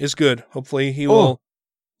 which is good. Hopefully he will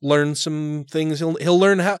learn some things. He'll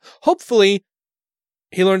learn how, hopefully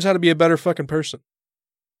he learns how to be a better fucking person.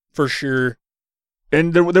 For sure.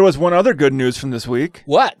 And there was one other good news from this week.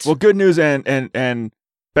 What? Well, good news and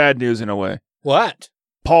bad news in a way. What?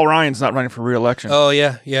 Paul Ryan's not running for re-election. Oh,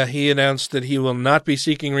 yeah. Yeah, he announced that he will not be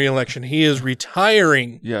seeking re-election. He is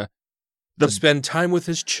retiring. Yeah. To spend time with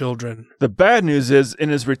his children. The bad news is, in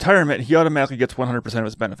his retirement, he automatically gets 100% of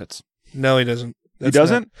his benefits. No, he doesn't. He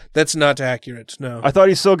doesn't? That's not accurate, no. I thought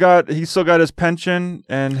he still got his pension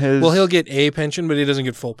and his... Well, he'll get a pension, but he doesn't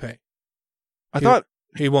get full pay. I thought...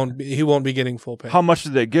 He won't be getting full pay. How much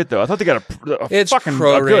did they get, though? I thought they got a fucking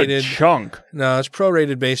prorated. A good chunk. No, it's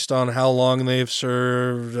prorated based on how long they've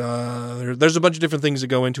served. There's a bunch of different things that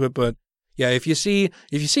go into it, but yeah, if you see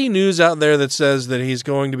news out there that says that he's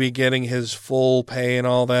going to be getting his full pay and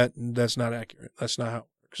all that, that's not accurate. That's not how it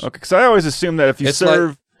works. Okay, because I always assume that if you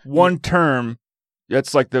serve one term,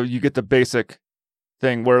 it's like you get the basic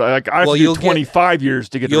thing where like I have to do 25 years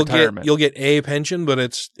to get retirement. You'll get a pension, but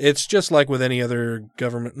it's just like with any other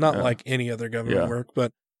government, not like any other government work,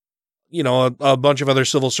 but you know, a bunch of other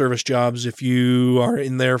civil service jobs. If you are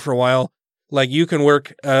in there for a while, like you can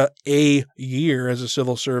work a year as a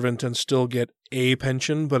civil servant and still get a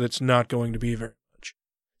pension, but it's not going to be very much.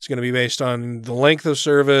 It's going to be based on the length of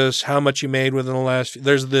service, how much you made within the last.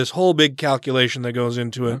 There's this whole big calculation that goes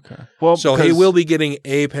into it. Okay. Well, so he will be getting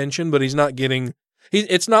a pension, but he's not getting.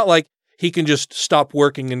 It's not like he can just stop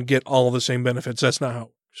working and get all the same benefits. That's not how it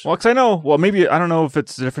works. Well, because I know, maybe, I don't know if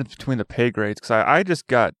it's the difference between the pay grades, because I just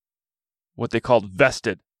got what they called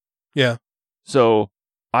vested. Yeah. So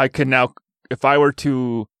I can now, if I were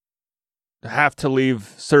to have to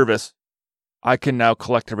leave service, I can now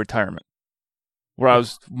collect a retirement.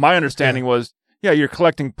 Whereas my understanding was, you're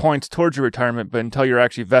collecting points towards your retirement, but until you're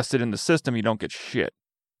actually vested in the system, you don't get shit.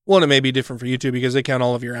 Well, and it may be different for you too because they count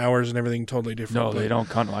all of your hours and everything totally different. No, they don't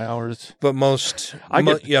count my hours. But most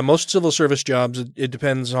civil service jobs, it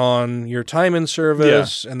depends on your time in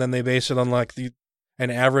service, and then they base it on like an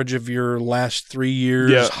average of your last 3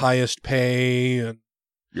 years highest pay and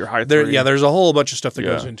your high. There's a whole bunch of stuff that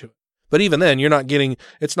goes into it. But even then, you're not getting.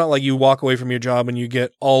 It's not like you walk away from your job and you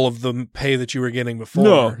get all of the pay that you were getting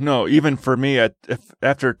before. No. Even for me,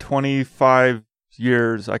 after 25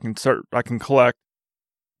 years, I can collect.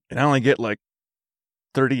 And I only get like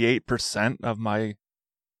 38% of my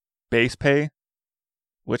base pay,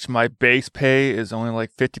 which my base pay is only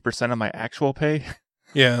like 50% of my actual pay.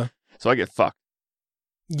 Yeah. So I get fucked.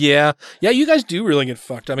 Yeah. Yeah, you guys do really get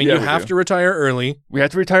fucked. I mean, you have to retire early. We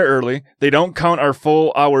have to retire early. They don't count our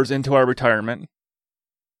full hours into our retirement.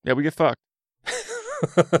 Yeah, we get fucked.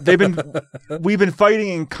 We've been fighting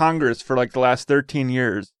in Congress for like the last 13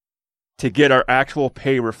 years to get our actual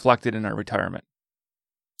pay reflected in our retirement.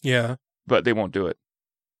 Yeah. But they won't do it.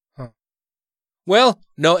 Huh. Well,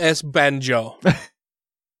 no es banjo.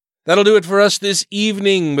 That'll do it for us this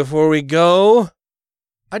evening. Before we go,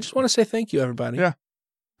 I just want to say thank you, everybody. Yeah.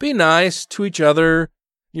 Be nice to each other,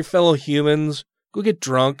 your fellow humans. Go get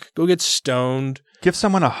drunk. Go get stoned. Give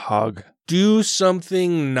someone a hug. Do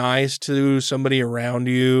something nice to somebody around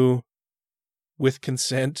you with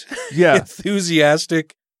consent. Yeah.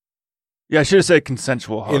 Enthusiastic. Yeah, I should have said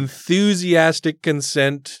consensual hug. Enthusiastic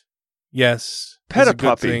consent. Yes. Pet a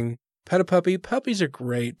puppy. Pet a puppy. Puppies are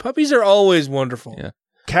great. Puppies are always wonderful. Yeah.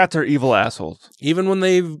 Cats are evil assholes. Even when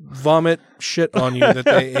they vomit shit on you that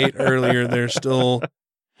they ate earlier, they're still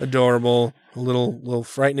adorable. A little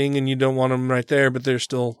frightening, and you don't want them right there, but they're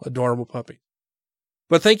still adorable puppies.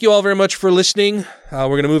 But thank you all very much for listening. We're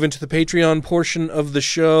going to move into the Patreon portion of the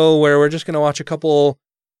show where we're just going to watch a couple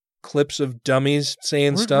clips of dummies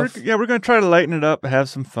saying stuff. We're going to try to lighten it up, have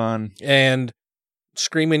some fun. And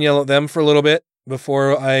scream and yell at them for a little bit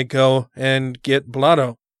before I go and get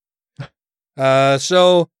Blotto.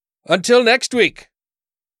 So, until next week,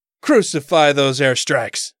 crucify those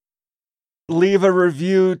airstrikes. Leave a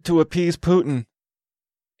review to appease Putin.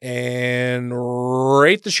 And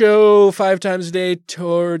rate the show 5 times a day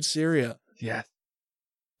towards Syria. Yes.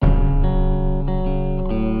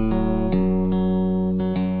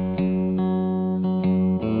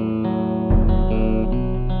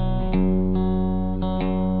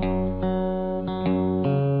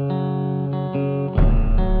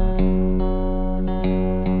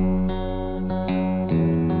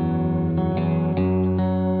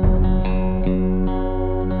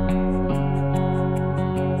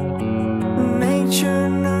 Nature,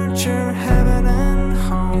 nurture, heaven and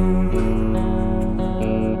home.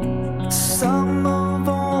 Some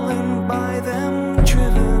evolving by them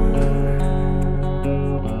driven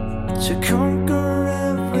to conquer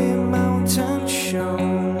every mountain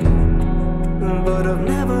shown, but I've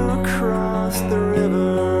never crossed the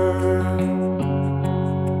river.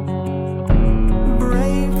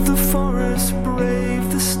 Brave the forest,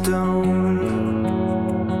 brave the stone,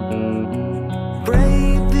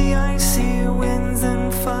 brave the icy winds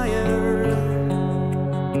and fire,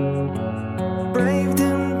 braved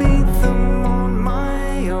and beat them on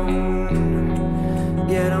my own,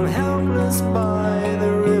 yet I'm helpless by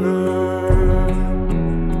the river.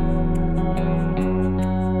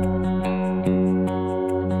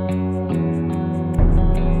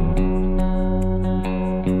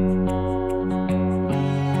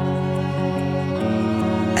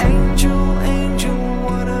 Angel, angel,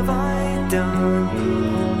 what have I done?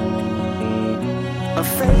 I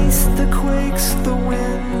face the quakes, the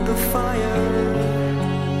wind, the fire.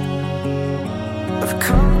 I've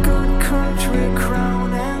conquered country,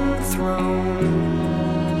 crown and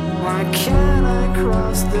throne. Why can't I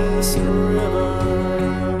cross this river?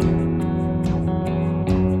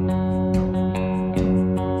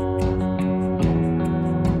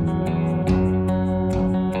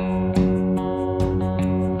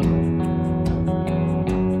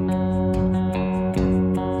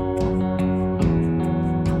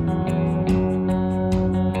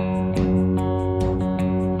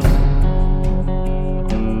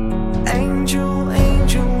 Angel,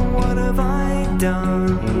 angel, what have I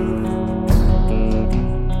done?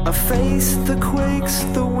 I face the quakes,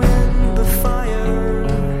 the wind, the fire.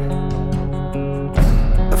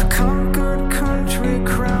 I've conquered country,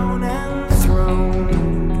 crown and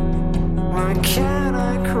throne. Why can't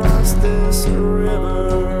I cross this river?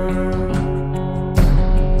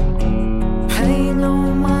 Pay no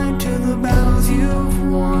mind to the battles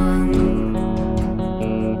you've won.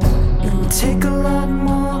 It'll take a lot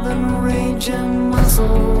more than rage and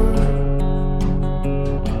muscle.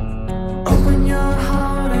 Open your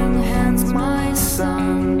heart and hands, my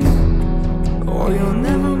son, or you'll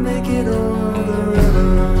never make it over the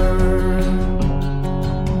river.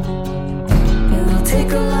 It'll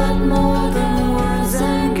take a lot more than words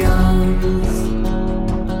and guns,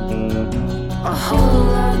 a whole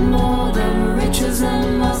lot more than riches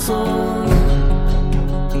and muscle.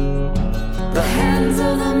 The hands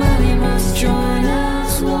of the many must join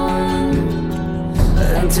as one,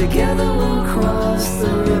 and together we'll cross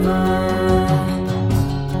the river.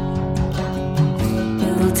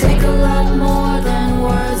 It'll take a lot more than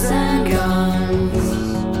words and guns,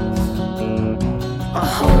 a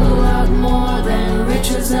whole lot more than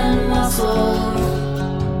riches and muscle.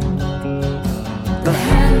 The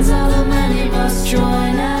hands of the many must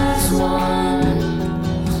join as one,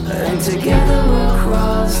 and together we'll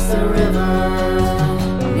cross the river.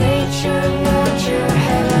 Nature, nurture,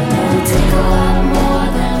 heaven. It'll take a lot more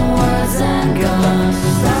than words and guns.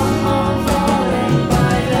 Some are falling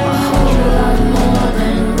by them. A whole lot more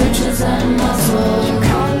than riches and muscle. To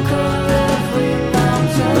conquer every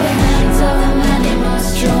mountain. The hands of the many must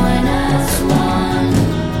join as one,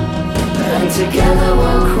 and together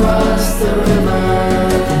we'll cross the river.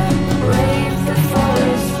 Brave the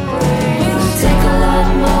forest, brave. It'll take a lot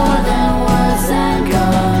more than words and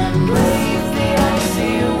guns. Brave the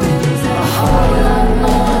icy winds, a whole lot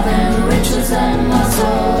more than riches and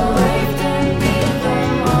muscle. Brave and beat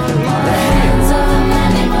them on my. The hands of the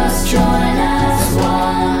many must join as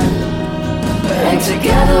one, and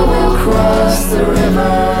together we'll cross the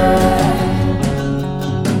river.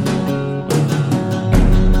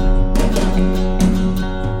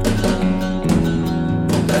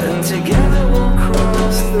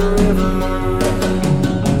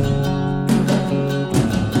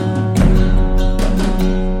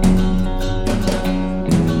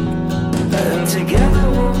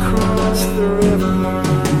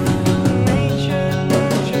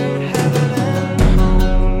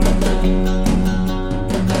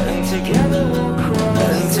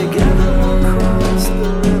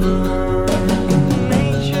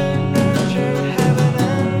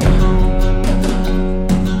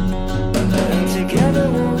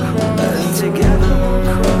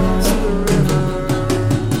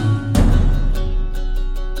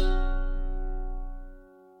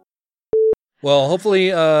 Well,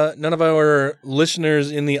 hopefully, none of our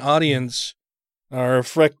listeners in the audience are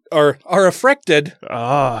affected.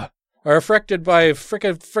 Are affected by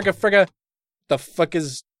fricka. The fuck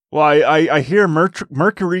is? Well, I hear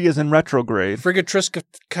Mercury is in retrograde. Frigatriska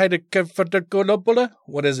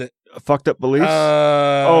What is it? Fucked up beliefs.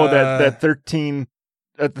 That 13.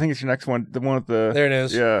 I think it's your next one. The one with the. There it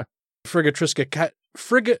is. Yeah. Frigatriska.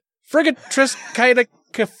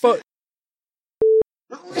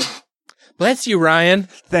 Bless you, Ryan.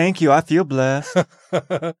 Thank you. I feel blessed.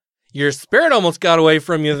 Your spirit almost got away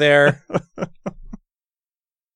from you there.